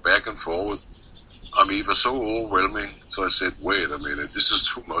axe, and back and forward. I mean, it was so overwhelming. So I said, wait a minute, this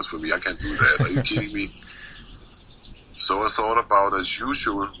is too much for me. I can't do that. Are you kidding me? So I thought about, as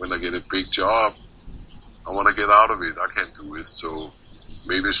usual, when I get a big job, I want to get out of it. I can't do it. So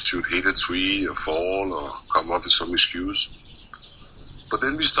maybe I should hit a tree or fall or come up with some excuse. But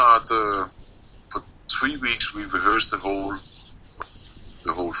then we start, for 3 weeks, we rehearsed the whole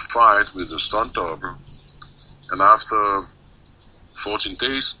fight with the stunt double. And after 14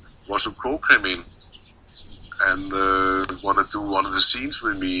 days, Russell Crowe came in and wanted to do one of the scenes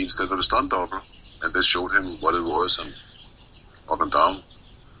with me instead of the stunt double. And they showed him what it was, and up and down.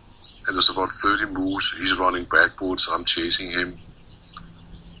 And there's about 30 moves. He's running backwards. I'm chasing him.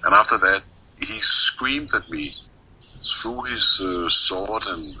 And after that, he screamed at me, threw his sword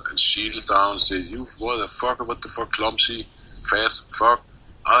and shield down, and said, you what the fuck, clumsy, fat fuck.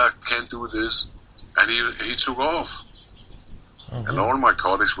 I can't do this. And he took off. Mm-hmm. And all my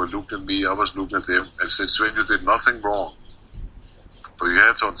colleagues were looking at me. I was looking at them and said, Sven, you did nothing wrong. But you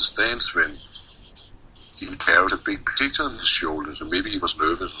have to understand, Sven, he carried a big picture on his shoulders, and maybe he was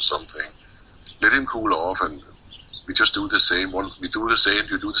nervous or something. Let him cool off, and we just do the same. We do the same,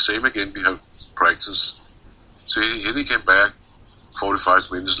 you do the same again, we have practice. So he came back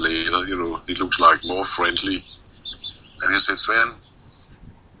 45 minutes later, he looks like more friendly. And he said, Sven,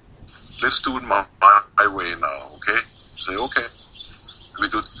 let's do it my way now, okay? I said, okay. And we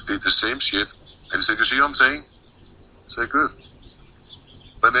did the same shit. And he said, you see what I'm saying? I said, good.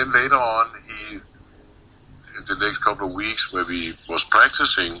 But then later on, in the next couple of weeks where we was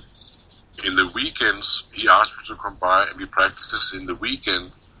practicing, in the weekends, he asked me to come by and we practiced in the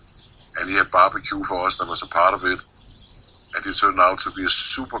weekend. And he had barbecue for us that was a part of it. And he turned out to be a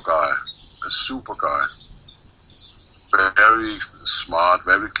super guy. Very smart,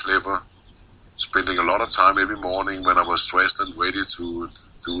 very clever. Spending a lot of time every morning when I was stressed and ready to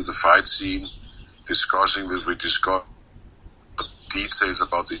do the fight scene, discussing with Ridley Scott details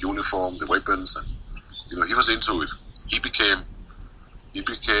about the uniform, the weapons, and he was into it. He became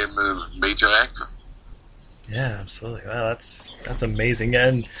a major actor. Yeah, absolutely. Wow, that's amazing.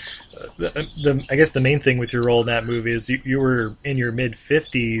 And I guess the main thing with your role in that movie is you were in your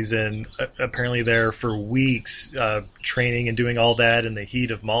mid-50s and apparently there for weeks training and doing all that in the heat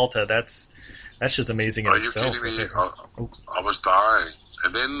of Malta. That's just amazing in itself. Are you kidding me? I was dying.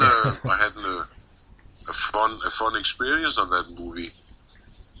 And then I had a fun experience on that movie.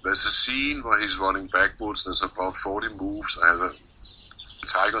 There's a scene where he's running backwards. There's about 40 moves. I have a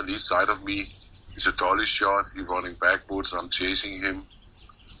tiger on each side of me. It's a dolly shot. He's running backwards. I'm chasing him.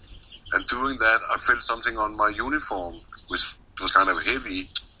 And doing that, I felt something on my uniform, which was kind of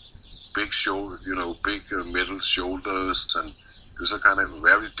heavy. Big shoulder, big metal shoulders. And it was a kind of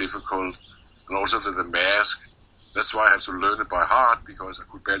very difficult. And also with the mask. That's why I had to learn it by heart, because I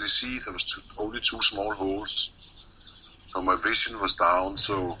could barely see. There was only 2 small holes. So my vision was down,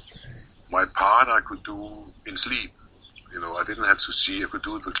 so my part I could do in sleep. I didn't have to see, I could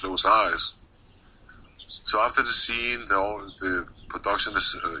do it with closed eyes. So after the scene, the production,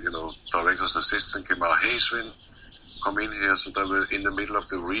 director's assistant came out, hey Sven, come in here. So they were in the middle of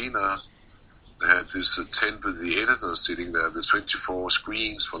the arena. They had this tent with the editor sitting there with 24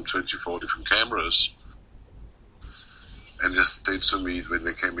 screens from 24 different cameras. And just said to me when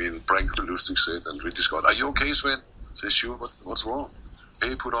they came in, Branko Lustig said, and Ridley Scott, are you okay, Sven? I said, sure, what's wrong?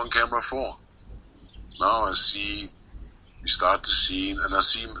 Hey, put on camera 4. Now I see, we start the scene, and I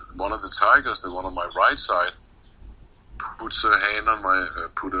see one of the tigers, the one on my right side, puts a hand on my,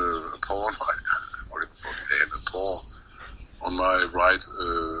 put a paw on my, paw on my right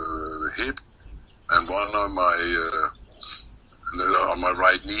hip, and one on my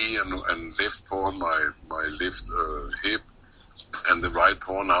right knee, and left paw on my left hip, and the right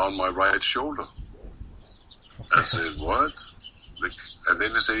paw now on my right shoulder. I said, what? And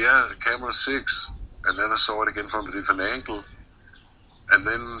then they say, yeah, camera 6. And then I saw it again from a different angle. And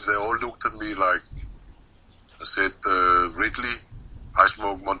then they all looked at me like, I said, Ridley, I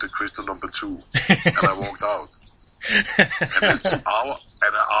smoke Monte Cristo number 2. And I walked out. And an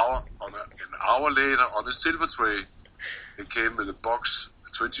hour later, on a silver tray, they came with a box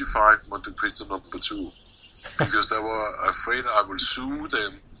 25 Monte Cristo number 2. Because they were afraid I would sue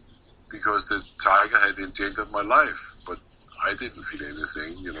them because the tiger had injected my life. But I didn't feel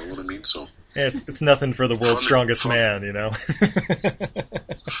anything, you know what I mean? So yeah, it's nothing for the world's strongest man, you know.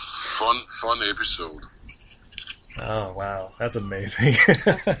 fun episode. Oh wow, that's amazing.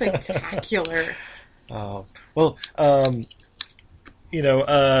 That's spectacular. Oh well, you know,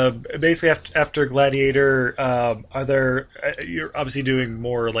 basically after Gladiator, are there? You're obviously doing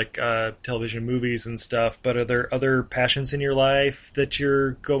more like television, movies, and stuff. But are there other passions in your life that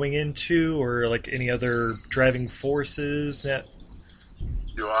you're going into, or like any other driving forces? That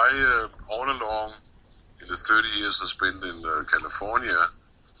You know, I all along in the 30 years I spent in California,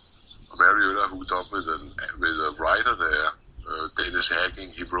 I'm very early hooked up with a writer there, Dennis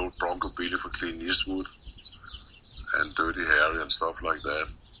Hacking. He wrote Bronco Billy for Clint Eastwood and Dirty Harry and stuff like that.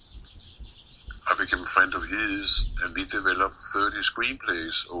 I became a friend of his, and we developed 30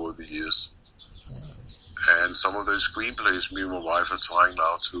 screenplays over the years. And some of those screenplays, me and my wife are trying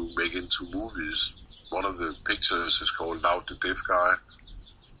now to make into movies. One of the pictures is called Loud the Deaf Guy,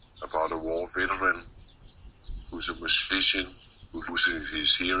 about a war veteran who's a musician who loses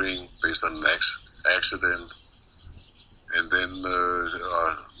his hearing based on an accident. And then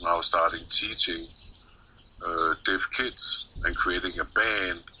now starting teaching deaf kids and creating a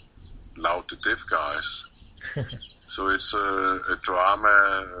band, Loud the Deaf Guys. So it's a drama,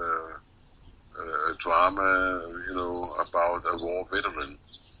 you know, about a war veteran.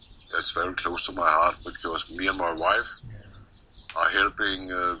 That's very close to my heart because me and my wife are helping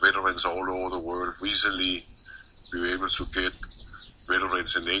veterans all over the world. Recently, we were able to get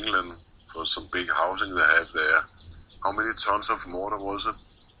veterans in England for some big housing they have there. How many tons of mortar was it?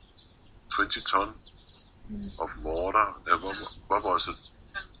 20 ton of mortar. What was it?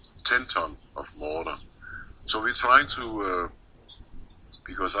 10 ton of mortar. So we're trying to,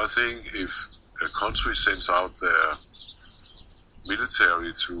 because I think if a country sends out their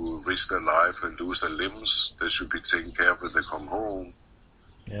military to risk their life and lose their limbs, they should be taken care of when they come home.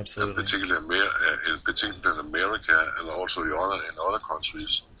 absolutely. And particularly in America and also in other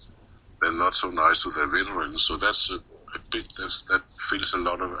countries, they're not so nice to their veterans. So that's a big that fills a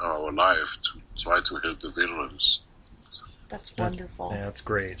lot of our life to try to help the veterans. That's wonderful. Yeah, that's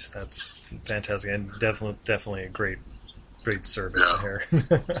great. That's fantastic, and definitely a great service here.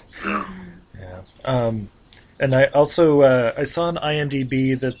 Yeah. And I also I saw on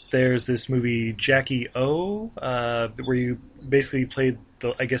IMDb that there's this movie Jackie O, where you basically played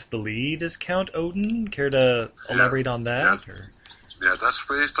the lead as Count Odin. Care to elaborate on that? Yeah. Yeah, that's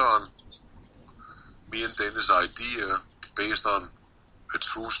based on me and Dennis' idea, based on a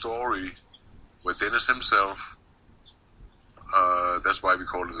true story where Dennis himself, that's why we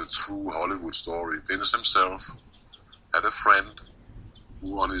call it a true Hollywood story. Dennis himself had a friend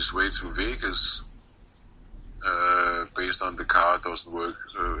who on his way to Vegas, based on the car doesn't work,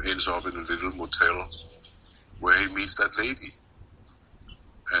 ends up in a little motel where he meets that lady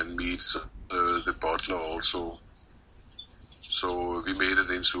and meets the butler also. So we made it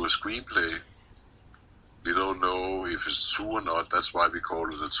into a screenplay. We don't know if it's true or not. That's why we call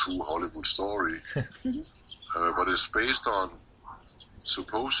it a true Hollywood story. But it's based on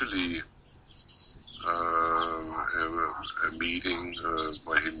supposedly a meeting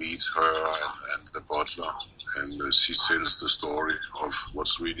where he meets her and the butler, and she tells the story of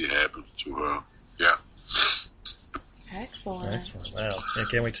what's really happened to her. Yeah. Excellent. Wow. I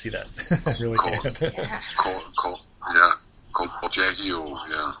can't wait to see that. I really can't. Called Jackie O.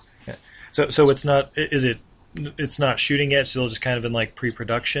 Yeah. So it's not. It's not shooting yet. Still just kind of in like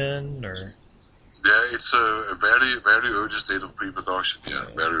pre-production, or. Yeah, it's a very, very early state of pre-production. Yeah,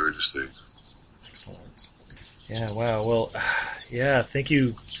 very early state. Excellent. Yeah. Wow. Well. Yeah. Thank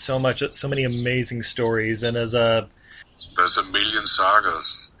you so much. So many amazing stories, and there's a million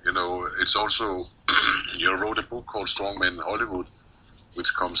sagas. You know, it's also you wrote a book called Strong Men in Hollywood,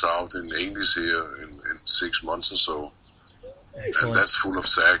 which comes out in English here in 6 months or so. Excellent. And that's full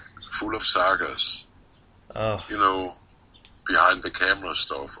of sagas. Oh. You know, behind the camera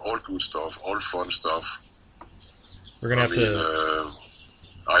stuff, all good stuff, all fun stuff. We're gonna have to.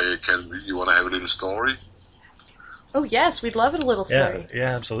 You want to have a little story? Oh yes, we'd love a little story.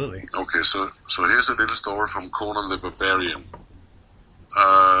 Yeah, absolutely. Okay, so here's a little story from Conan the Barbarian.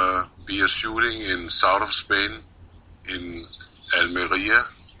 We are shooting in south of Spain in Almeria.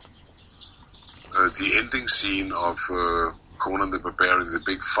 The ending scene of Conan the Barbarian, the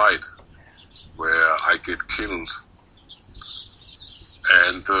big fight, where I get killed.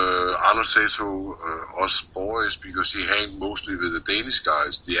 And Arnold said to us boys, because he hanged mostly with the Danish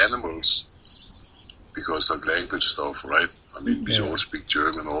guys, the animals, because of language stuff, right? I mean, we all speak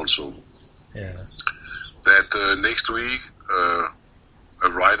German also. Yeah. That next week, a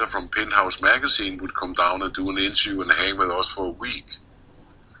writer from Penthouse magazine would come down and do an interview and hang with us for a week.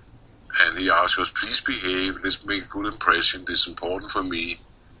 And he asked us, please behave, let's make a good impression, it's important for me.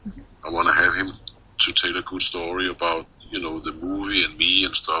 I want to have him to tell a good story about, the movie and me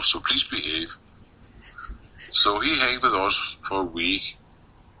and stuff, so please behave. So he hung with us for a week,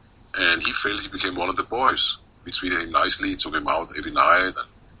 and he felt he became one of the boys. We treated him nicely, took him out every night, and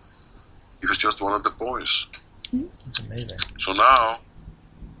he was just one of the boys. That's amazing. So now,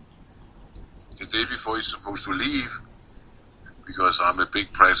 the day before he's supposed to leave, because I'm a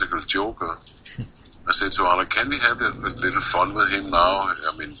big practical joker, I said to Arnold, can we have a little fun with him now?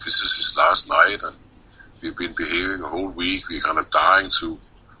 I mean, this is his last night, and we've been behaving a whole week. We're kind of dying to,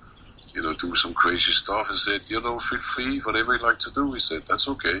 do some crazy stuff. He said, feel free, whatever you like to do. He said, that's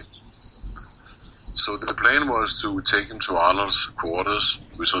okay. So the plan was to take him to Arnold's quarters,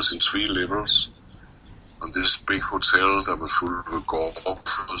 which was in 3 levels, on this big hotel that was full of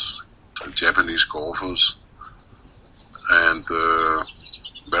golfers, Japanese golfers, and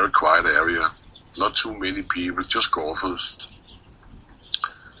very quiet area. Not too many people, just golfers.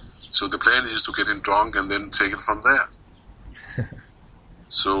 So the plan is to get him drunk and then take it from there.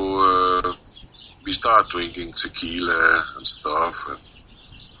 So we start drinking tequila and stuff. And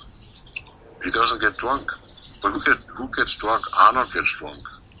he doesn't get drunk. But who gets drunk? Arnold gets drunk.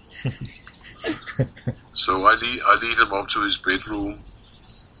 So I lead him up to his bedroom.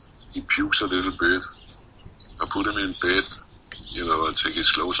 He pukes a little bit. I put him in bed, and take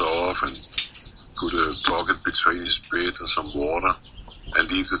his clothes off and put a bucket between his bed and some water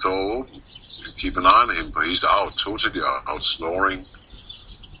and leave the door open. Keep an eye on him, but he's out, totally out, snoring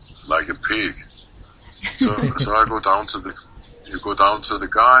like a pig. So I go down to the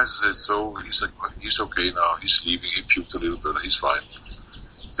guys and say, so he's okay now, he's sleeping, he puked a little bit, he's fine.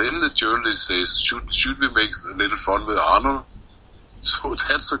 Then the journalist says, should we make a little fun with Arnold? So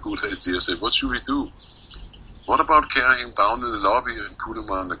that's a good idea. I said, what should we do? What about carrying him down in the lobby and put him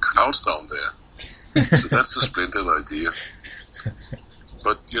on the couch down there? So that's a splendid idea.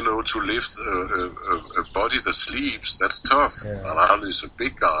 But, to lift a body that sleeps, that's tough. Yeah. And Arnold is a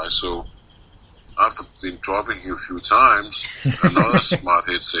big guy, so after being dropping him a few times, another smart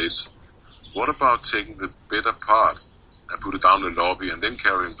head says, what about taking the better part and put it down in the lobby and then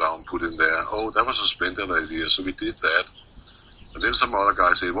carry him down, put him there? Oh, that was a splendid idea, so we did that. And then some other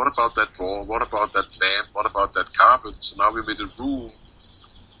guy said, what about that drawer? What about that lamp? What about that carpet? So now we made a room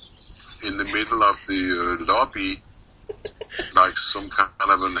in the middle of the lobby, like some kind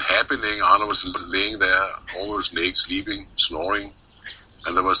of an happening. Arnold was laying there, almost naked, sleeping, snoring.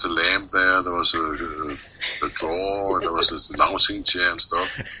 And there was a lamp there, there was a drawer, and there was a lounging chair and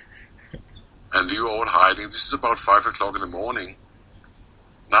stuff. And we were all hiding. This is about 5 o'clock in the morning.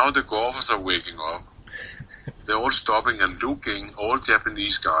 Now the golfers are waking up. They're all stopping and looking, all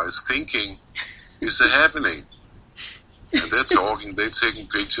Japanese guys, thinking, is it happening? And they're talking, they're taking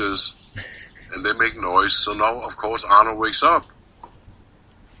pictures, and they make noise. So now, of course, Arnold wakes up.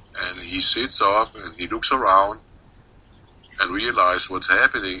 And he sits up, and he looks around, and realizes what's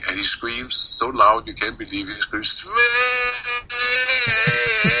happening, and he screams so loud you can't believe it. He screams,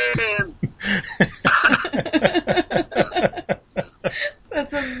 Sven!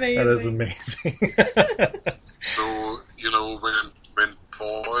 That's amazing. That is amazing. So, when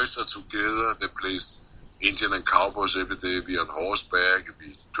boys are together, they play Indian and cowboys every day. We are on horseback,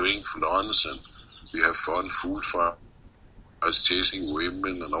 we drink for lunch, and we have fun, food fights, chasing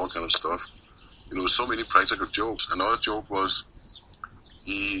women and all kind of stuff. So many practical jokes. Another joke was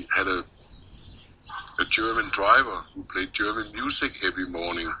he had a German driver who played German music every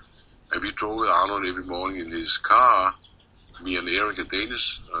morning, and we drove with Arnold every morning in his car. Me and Eric, a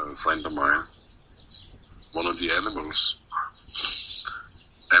Danish friend of mine, one of the animals.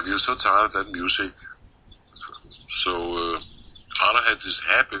 And we were so tired of that music. So Arnold had this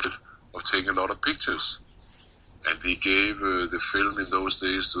habit of taking a lot of pictures. And he gave the film in those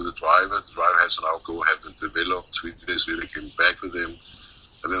days to the driver. The driver had to now go have them developed. 3 days later, came back with him.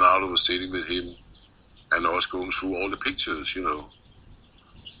 And then Arnold was sitting with him and I was going through all the pictures,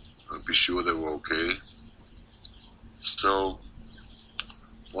 and be sure they were okay. So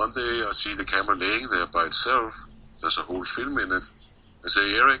one day I see the camera laying there by itself. There's a whole film in it. I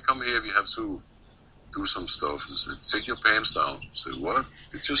say, Eric, come here. We have to do some stuff. He said, take your pants down. I said, what?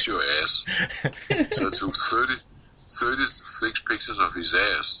 It's just your ass. So I took 36 pictures of his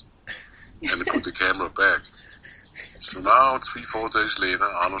ass and I put the camera back. So now, 3-4 days later,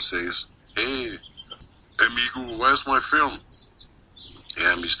 Arnold says, hey, amigo, where's my film?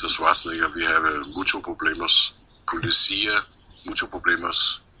 Yeah, Mr. Schwarzenegger, we have mucho problemas. Policia, mucho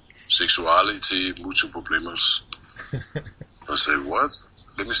problemas. Sexuality, mucho problemas. I said, what?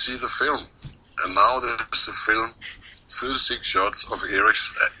 Let me see the film. And now there's the film, 36 shots of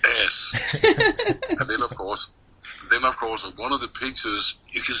Eric's ass. And then of course, on one of the pictures,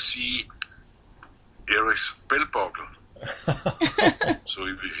 you can see Eric's belt buckle. So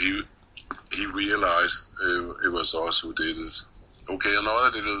he realized it was us who did it. Okay,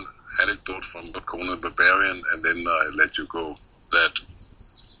 another little anecdote from Conan Barbarian, and then I let you go. That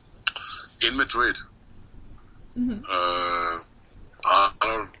in Madrid,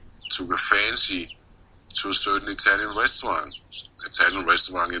 Arnold took a fancy to a certain Italian restaurant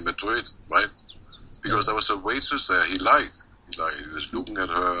in Madrid, right? Because there was a waitress there he liked. He was looking at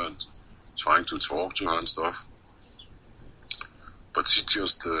her and trying to talk to her and stuff. But she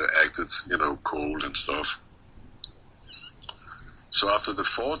just acted, cold and stuff. So after the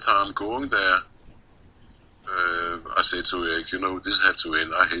 4th time going there, I said to Eric, this had to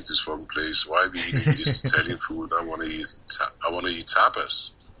end. I hate this fucking place. Why are we eating this Italian food? I want to eat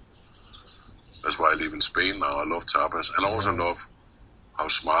tapas. That's why I live in Spain now. I love tapas, and I also love how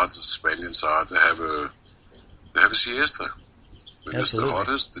smart the Spaniards are. They have a siesta. When it's the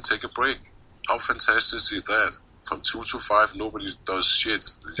hottest, they take a break. How fantastic is that? From 2 to 5, nobody does shit.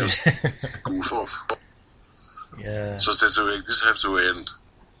 They just goof off. Yeah. So I said to Eric, this has to end.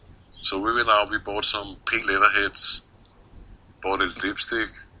 So we went out, we bought some pink letterheads, bought a lipstick,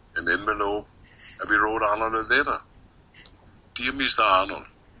 an envelope, and we wrote Arnold a letter. Dear Mr. Arnold,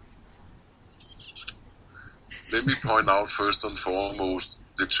 let me point out first and foremost,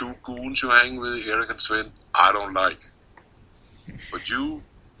 the 2 goons you hang with, Eric and Sven, I don't like. But you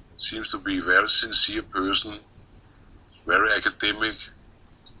seems to be a very sincere person, very academic,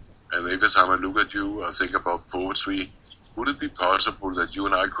 and every time I look at you, I think about poetry. Would it be possible that you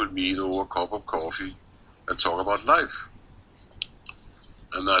and I could meet over a cup of coffee and talk about life?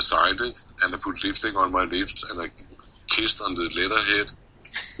 And I signed it, and I put lipstick on my lips, and I kissed on the letterhead,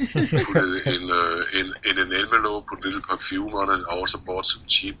 put it in an envelope, put a little perfume on it. I also bought some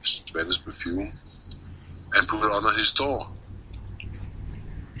cheap Spanish perfume, and put it under his door.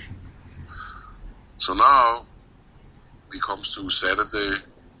 So now, it comes to Saturday,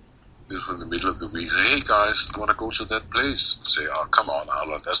 this was in the middle of the week. Say, hey guys, I want to go to that place. I say, oh, come on,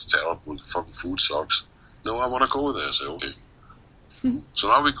 Arnold, that's terrible. The fucking food sucks. No, I want to go there. I say, okay. So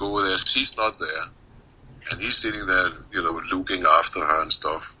now we go there. She's not there. And he's sitting there, looking after her and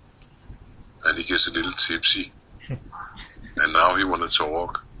stuff. And he gets a little tipsy. And now he want to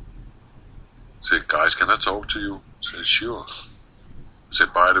talk. I say, guys, can I talk to you? I say, sure. I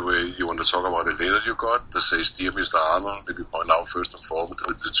said, by the way, you want to talk about a letter you got that says, Dear Mr. Arnold, let me point out first and foremost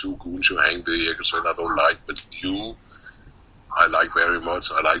that the 2 goons you hang with, Erik and Sven, I don't like, but you, I like very much.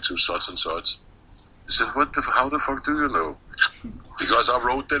 I like to such and such. He said, how the fuck do you know? Because I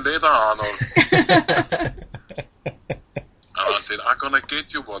wrote the letter, Arnold. And I said, I'm going to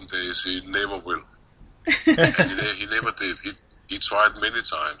get you one day. He never will. And he never did. He tried many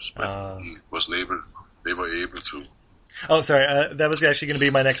times, but he was never able to. Oh, sorry. That was actually going to be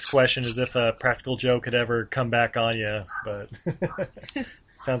my next question, is if a practical joke could ever come back on you, but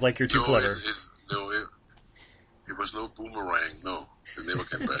sounds like you're too clever. It was no boomerang. No, it never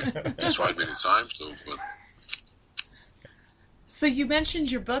came back. I tried many times, though. But so you mentioned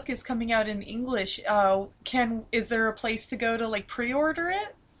your book is coming out in English. Is there a place to go to pre-order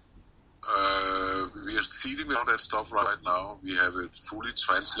it? We are feeding all that stuff right now. We have it fully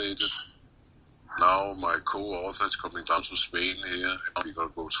translated. Now my co-author is coming down to Spain here, and we're going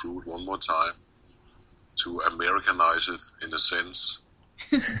to go through it one more time to Americanize it in a sense.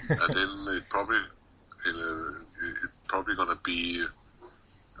 And then it probably going to be,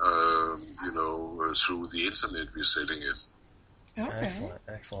 through the internet we're selling it. Okay.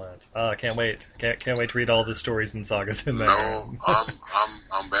 Excellent. Can't wait. Can't wait to read all the stories and sagas in there. No,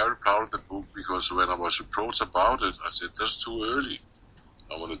 I'm very proud of the book, because when I was approached about it, I said, that's too early.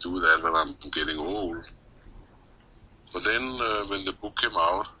 I want to do that when I'm getting old. But then when the book came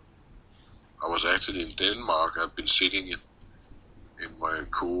out, I was actually in Denmark. I've been sitting in my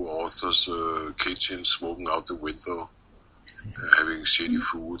co-author's kitchen, smoking out the window, having shitty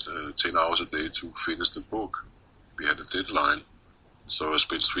food, 10 hours a day to finish the book. We had a deadline. So I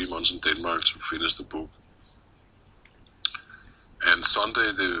spent 3 months in Denmark to finish the book. And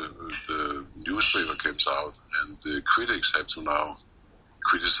Sunday, the newspaper comes out, and the critics had to now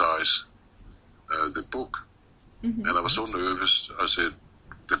criticize the book. And I was so nervous. I said,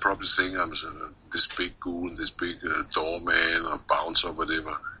 they probably think I'm this big goon, this big doorman or bouncer or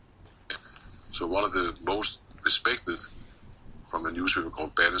whatever. So one of the most respected from a newspaper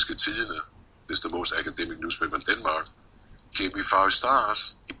called Berlingske Tidende, this is the most academic newspaper in Denmark, gave me 5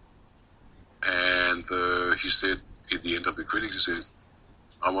 stars. And he said, at the end of the critics, he said,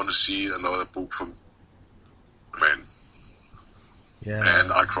 I want to see another book from man. Yeah.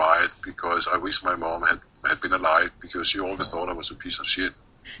 And I cried because I wish my mom had been alive, because she always thought I was a piece of shit.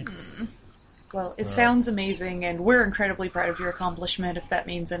 Well, it sounds amazing, and we're incredibly proud of your accomplishment, if that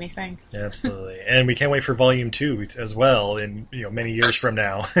means anything. Yeah, absolutely. And we can't wait for Volume 2 as well in many years from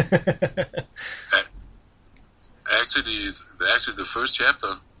now. Actually, the first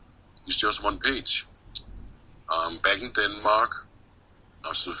chapter is just 1 page. Back in Denmark,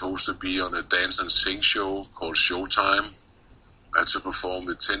 I'm supposed to be on a dance and sing show called Showtime. I had to perform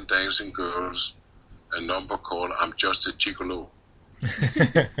with 10 dancing girls, a number called I'm Just a Gigolo.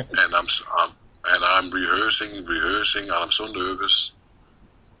 And I'm rehearsing, and I'm so nervous.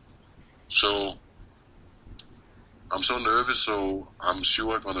 So I'm so nervous, so I'm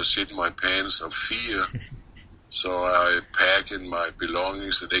sure I'm gonna shit in my pants of fear. So I pack in my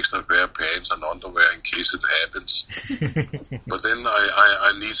belongings, an extra pair of pants and underwear in case it happens. But then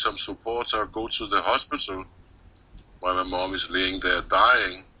I need some support, so I go to the hospital while my mom is laying there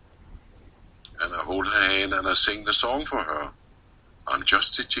dying, and I hold her hand and I sing the song for her. I'm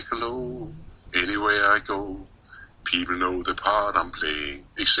just a gigolo, anywhere I go, people know the part I'm playing,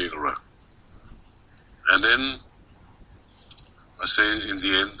 etc. And then I say in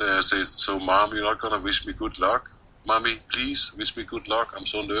the end, I say, so Mom, you're not going to wish me good luck? Mommy, please, wish me good luck, I'm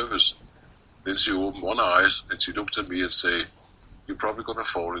so nervous. Then she opened one eye and she looked at me and said, you're probably going to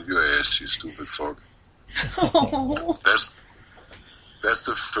fall in your ass, you stupid fuck. Oh. That's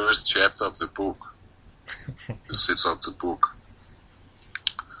the first chapter of the book. It sets up the book.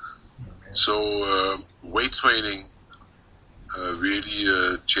 So weight training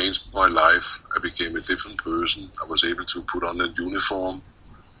really changed my life. I became a different person. I was able to put on a uniform.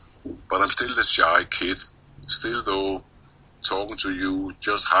 But I'm still the shy kid. Still though, talking to you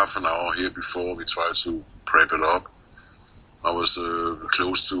just half an hour here before we try to prep it up, I was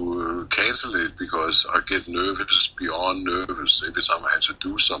close to cancel it because I get nervous, beyond nervous, every time I had to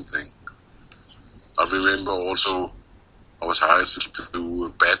do something. I remember also I was hired to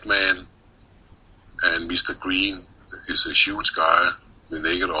do Batman, and Mr. Green is a huge guy with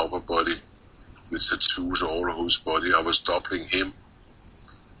naked upper body, with tattoos all over his body. I was doubling him.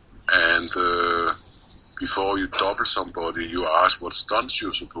 And before you double somebody, you ask what stunts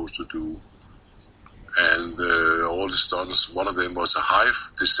you're supposed to do. And all the stunts, one of them was a high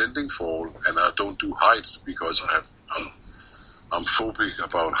descending fall, and I don't do heights because I'm phobic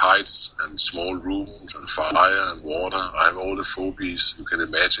about heights and small rooms and fire and water. I have all the phobias you can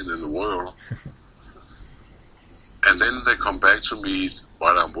imagine in the world. And then they come back to me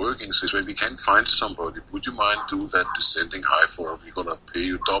while I'm working and says, well, we can't find somebody. Would you mind do that descending high fall? We're going to pay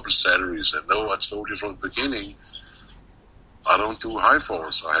you double salary. I said, no, I told you from the beginning, I don't do high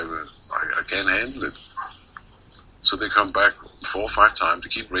falls. I can't handle it. So they come back 4 or 5 times to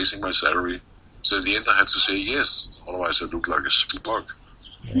keep raising my salary. So in the end I had to say yes. Otherwise I look like a smug.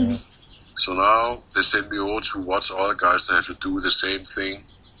 Yeah. So now they send me over to watch other guys that have to do the same thing.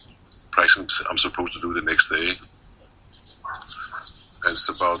 Practically I'm supposed to do the next day. And it's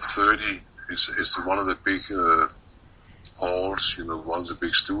about 30. It's one of the big halls, one of the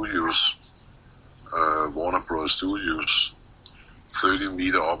big studios, Warner Bros. Studios, 30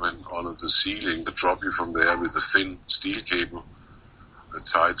 meter up and under the ceiling. They drop you from there with a thin steel cable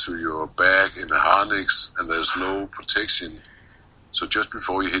tied to your back in a harness, and there's no protection. So just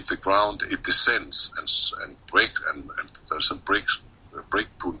before you hit the ground, it descends and breaks, and there's a brake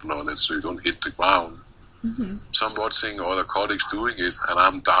put on it so you don't hit the ground. Mm-hmm. So I'm watching other colleagues doing it, and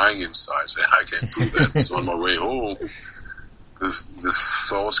I'm dying inside. Saying, I can't do that. So on my way home, the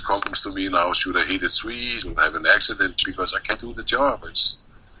thoughts comes to me now: should I hit a tree? Should I have an accident? Because I can't do the job.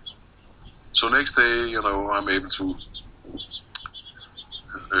 So next day, I'm able to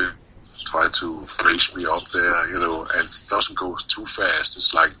try to raise me up there, and it doesn't go too fast.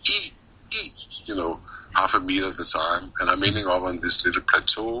 It's like half a meter at a time, and I'm ending up on this little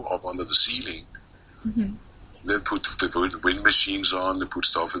plateau up under the ceiling. Mm-hmm. They put the wind machines on, they put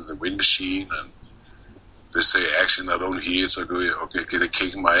stuff in the wind machine, and they say action, I don't hear it, so I go, okay, get a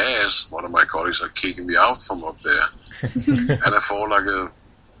kick in my ass. One of my colleagues are kicking me out from up there. And I fall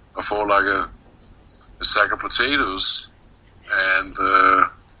like a sack of potatoes, and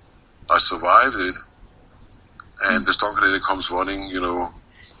I survived it. And the stunt coordinator comes running,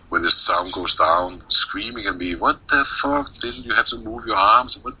 when the sound goes down, screaming at me, "What the fuck? Didn't you have to move your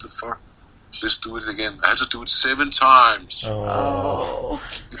arms? What the fuck? Let's do it again." I had to do it 7 times. Oh.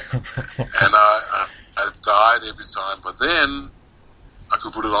 And I died every time. But then I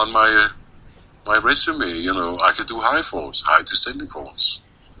could put it on my resume, I could do high falls, high descending falls.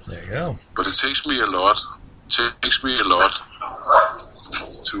 There you go. But it takes me a lot. To,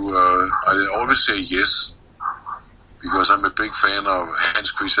 I always say yes, because I'm a big fan of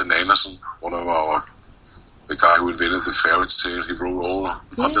Hans Christian Andersen, the guy who invented the fairy tale. He wrote all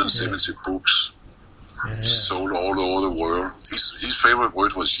 170 books, sold all over the world. His favorite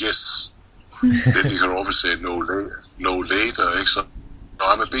word was yes. Then he can always say no later. So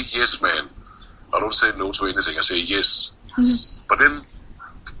I'm a big yes man. I don't say no to anything. I say yes. But then,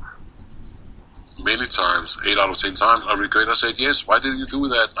 many times, 8 out of 10 times, I regret. I said yes. Why did you do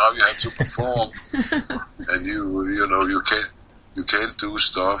that? Now you have to perform, and you can't do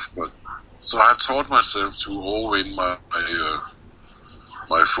stuff. But so I have taught myself to overwin my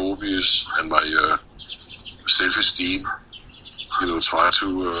phobias and my self-esteem. Try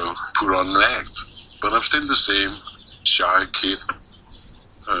to put on an act. But I'm still the same shy kid.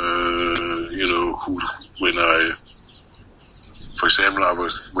 Who, when for example,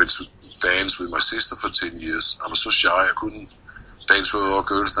 went to dance with my sister for 10 years. I was so shy I couldn't dance with other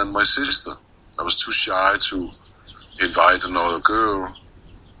girls than my sister. I was too shy to invite another girl,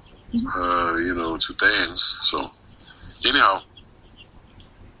 to dance. So, anyhow.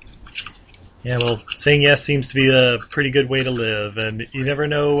 Yeah, well, saying yes seems to be a pretty good way to live, and you never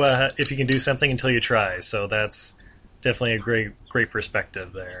know if you can do something until you try. So that's definitely a great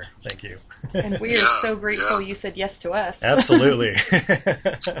perspective there. Thank you. And we are so grateful you said yes to us. Absolutely.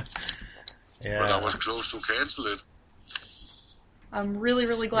 Yeah. But I was close to cancel it. I'm really,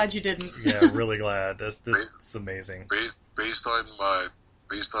 really glad you didn't. Yeah, really glad. This is amazing. Based on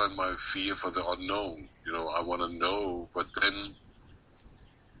my fear for the unknown, I want to know, but then,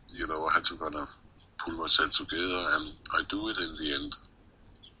 I had to kind of pull myself together, and I do it in the end.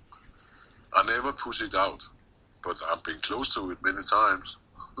 I never push it out, but I've been close to it many times.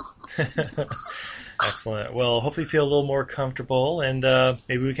 Excellent. Well, hopefully you feel a little more comfortable, and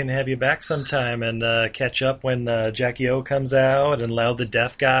maybe we can have you back sometime and catch up when Jackie O comes out, and Loud the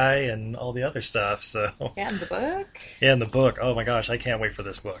Deaf Guy, and all the other stuff. So yeah, and the book. Yeah, and the book. Oh my gosh, I can't wait for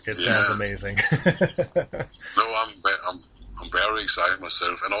this book. It sounds amazing. No, I'm very excited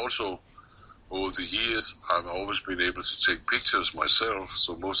myself, and also over the years I've always been able to take pictures myself.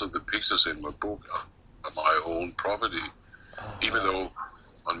 So most of the pictures in my book are my own property, even though.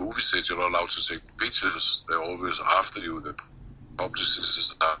 On movie sets, you're not allowed to take pictures. They're always after you. The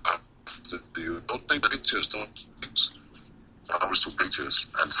publicists are after you. Don't take pictures. Don't take pictures. I always took pictures.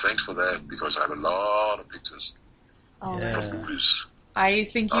 And thanks for that, because I have a lot of pictures from movies. I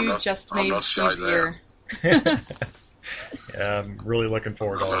think you just made Steve's year. Yeah, I'm really looking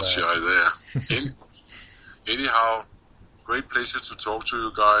forward to all that. I'm not shy there. Anyhow, great pleasure to talk to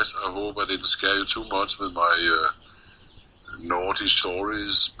you guys. I hope I didn't scare you too much with my... naughty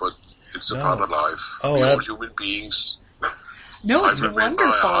stories, but it's a part of life. We're all human beings. No, it's wonderful.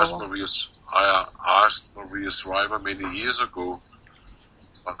 I asked Maria Shriver many years ago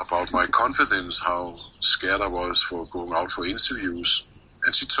about my confidence, how scared I was for going out for interviews,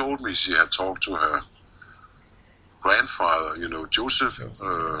 and she told me she had talked to her grandfather, Joseph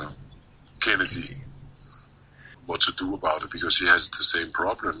Kennedy, what to do about it, because he has the same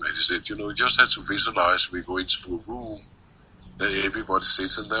problem. And he said, you just have to visualize we go into a room that everybody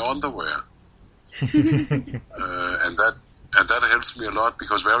sits in their underwear. And that helps me a lot,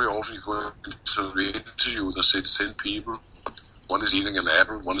 because very often you go into the interview, there sits 10 people. One is eating an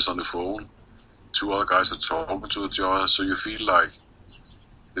apple, one is on the phone, 2 other guys are talking to each other, so you feel like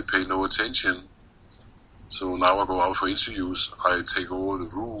they pay no attention. So now I go out for interviews, I take over the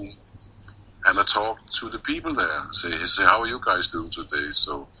room, and I talk to the people there. Say, how are you guys doing today?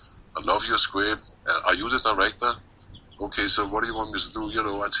 So, I love your script. Are you the director? Okay, so what do you want me to do?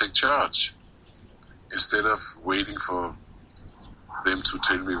 I take charge. Instead of waiting for them to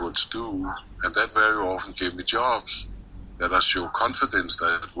tell me what to do. And that very often gave me jobs. That I show confidence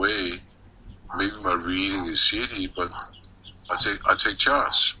that way. Maybe my reading is shitty, but I take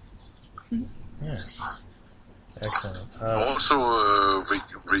charge. Yes. Excellent. Also,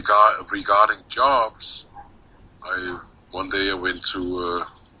 regarding jobs, one day I went to...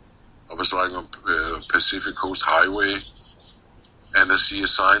 I was driving on Pacific Coast Highway, and I see a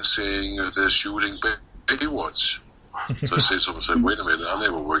sign saying they're shooting Baywatch. So I said to myself, wait a minute, I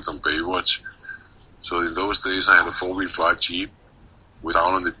never worked on Baywatch. So in those days I had a 4-wheel drive Jeep, went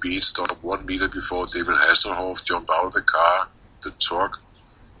down on the beach, stopped 1 meter before David Hasselhoff, jumped out of the car, the truck,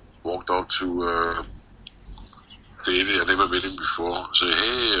 walked up to David. I never met him before. Said,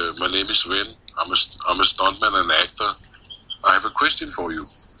 "Hey, my name is Sven. I'm a stuntman and actor. I have a question for you."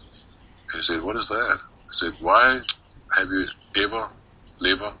 And he said, "What is that?" I said, "Why have you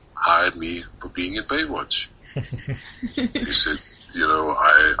never hired me for being in Baywatch?" He said, "You know,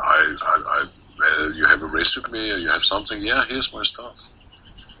 I you have a resume or you have something? Yeah, here's my stuff."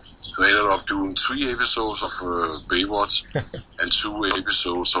 So I ended up doing 3 episodes of Baywatch and 2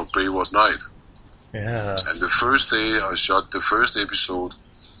 episodes of Baywatch Night. Yeah. And the first day I shot the first episode,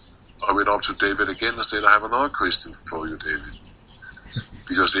 I went up to David again and said, "I have another question for you, David."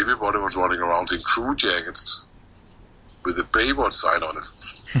 Because everybody was running around in crew jackets with the Baywatch sign on it,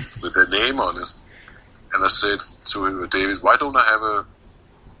 with their name on it. And I said to him, "David, why don't I have a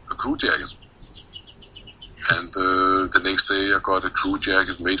crew jacket?" And the next day I got a crew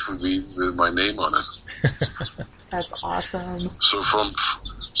jacket made for me with my name on it. That's awesome. So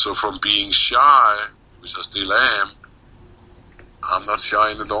from being shy, which I still am, I'm not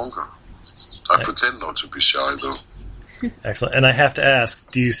shy any longer. I pretend not to be shy though. Excellent. And I have to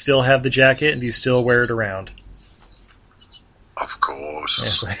ask, do you still have the jacket and do you still wear it around? Of course.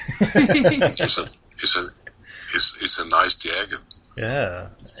 Yes. It's a nice jacket. Yeah.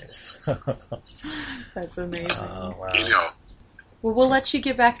 Nice. That's amazing. Oh, wow. Anyhow. Well, we'll let you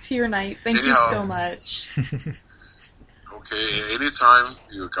get back to your night. Thank you so much. Okay, anytime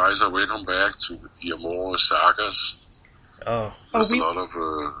you guys are welcome back to hear more sagas. Oh. There's a lot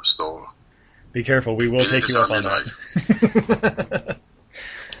of story. Be careful, we will take you up on that.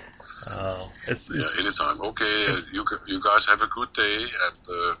 Oh, anytime. Okay, you guys have a good day, and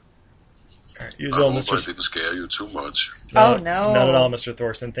I hope I didn't scare you too much. No, no. Not at all, Mr.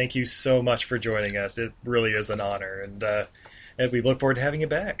 Thorson. Thank you so much for joining us. It really is an honor, and we look forward to having you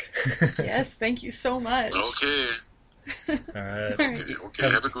back. Yes, thank you so much. Okay. All right. Okay.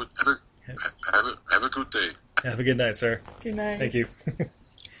 Have a good day. Have a good night, sir. Good night. Thank you.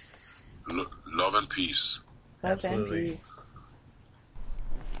 Love and peace. Love Absolutely. and peace.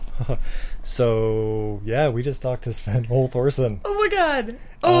 So, yeah, we just talked to Sven Thorson. Oh my god.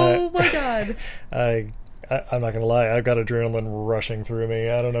 Oh my god. I'm not going to lie, I've got adrenaline rushing through me.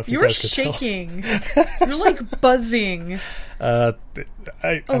 I don't know if you You're guys could shaking. You're like buzzing. tell.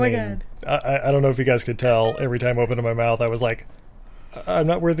 Oh my god. I don't know if you guys could tell. Every time I opened my mouth, I was like, I'm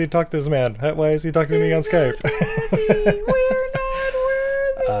not worthy to talk to this man. Why is he talking to me on Skype? We're not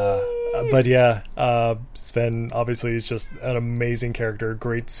worthy. But yeah, Sven obviously is just an amazing character,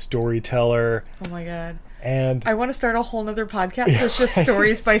 great storyteller. Oh my god. And I want to start a whole nother podcast that's just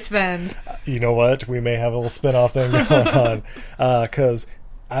stories by Sven. You know what? We may have a little spin-off thing going on. Because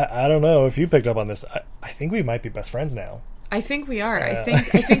I don't know if you picked up on this. I think we might be best friends now. I think we are. I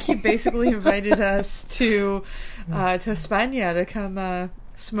think he basically invited us to España to come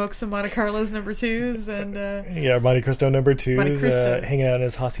smoke some Monte Carlos number 2s and yeah, Monte Cristo number 2s, Monte Cristo. hanging out in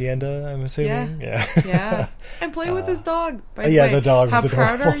his hacienda, I'm assuming. Yeah. And play with his dog. By the yeah, way, the dog was how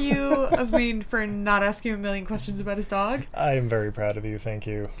proud adorable. are you of me for not asking him a million questions about his dog? I am very proud of you. Thank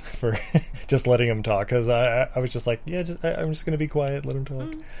you for just letting him talk. Because I was just like, yeah, I'm just going to be quiet, let him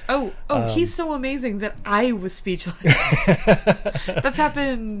talk. He's so amazing that I was speechless. That's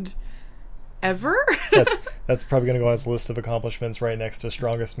happened ever? That's probably going to go on his list of accomplishments right next to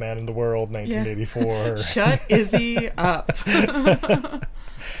Strongest Man in the World, 1984. Shut Izzy up.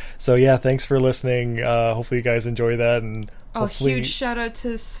 So yeah, thanks for listening. Hopefully you guys enjoy that, and huge shout out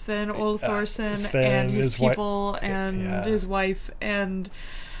to Sven Thorson and his people and his wife and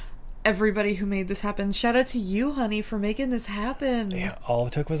everybody who made this happen. Shout out to you, honey, for making this happen. Yeah, all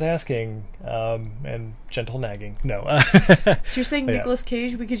it took was asking and gentle nagging. No. So you're saying Nicolas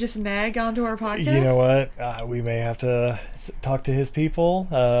Cage, we could just nag onto our podcast? You know what? We may have to talk to his people.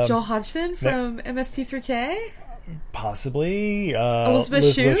 Joel Hodgson from MST3K? Possibly.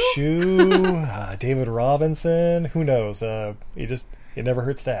 Elizabeth Shue. David Robinson. Who knows? It never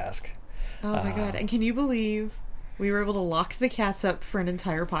hurts to ask. Oh my god. And can you believe we were able to lock the cats up for an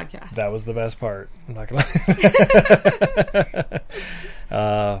entire podcast? That was the best part. I'm not gonna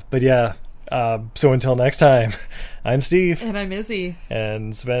lie. But yeah. So until next time, I'm Steve. And I'm Izzy.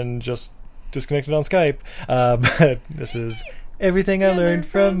 And Sven just disconnected on Skype. But this is Everything I Learned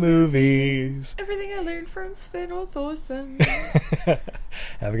from Movies. Everything I learned from Sven Thorson. Have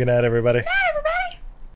a good night, everybody. Good night, everybody.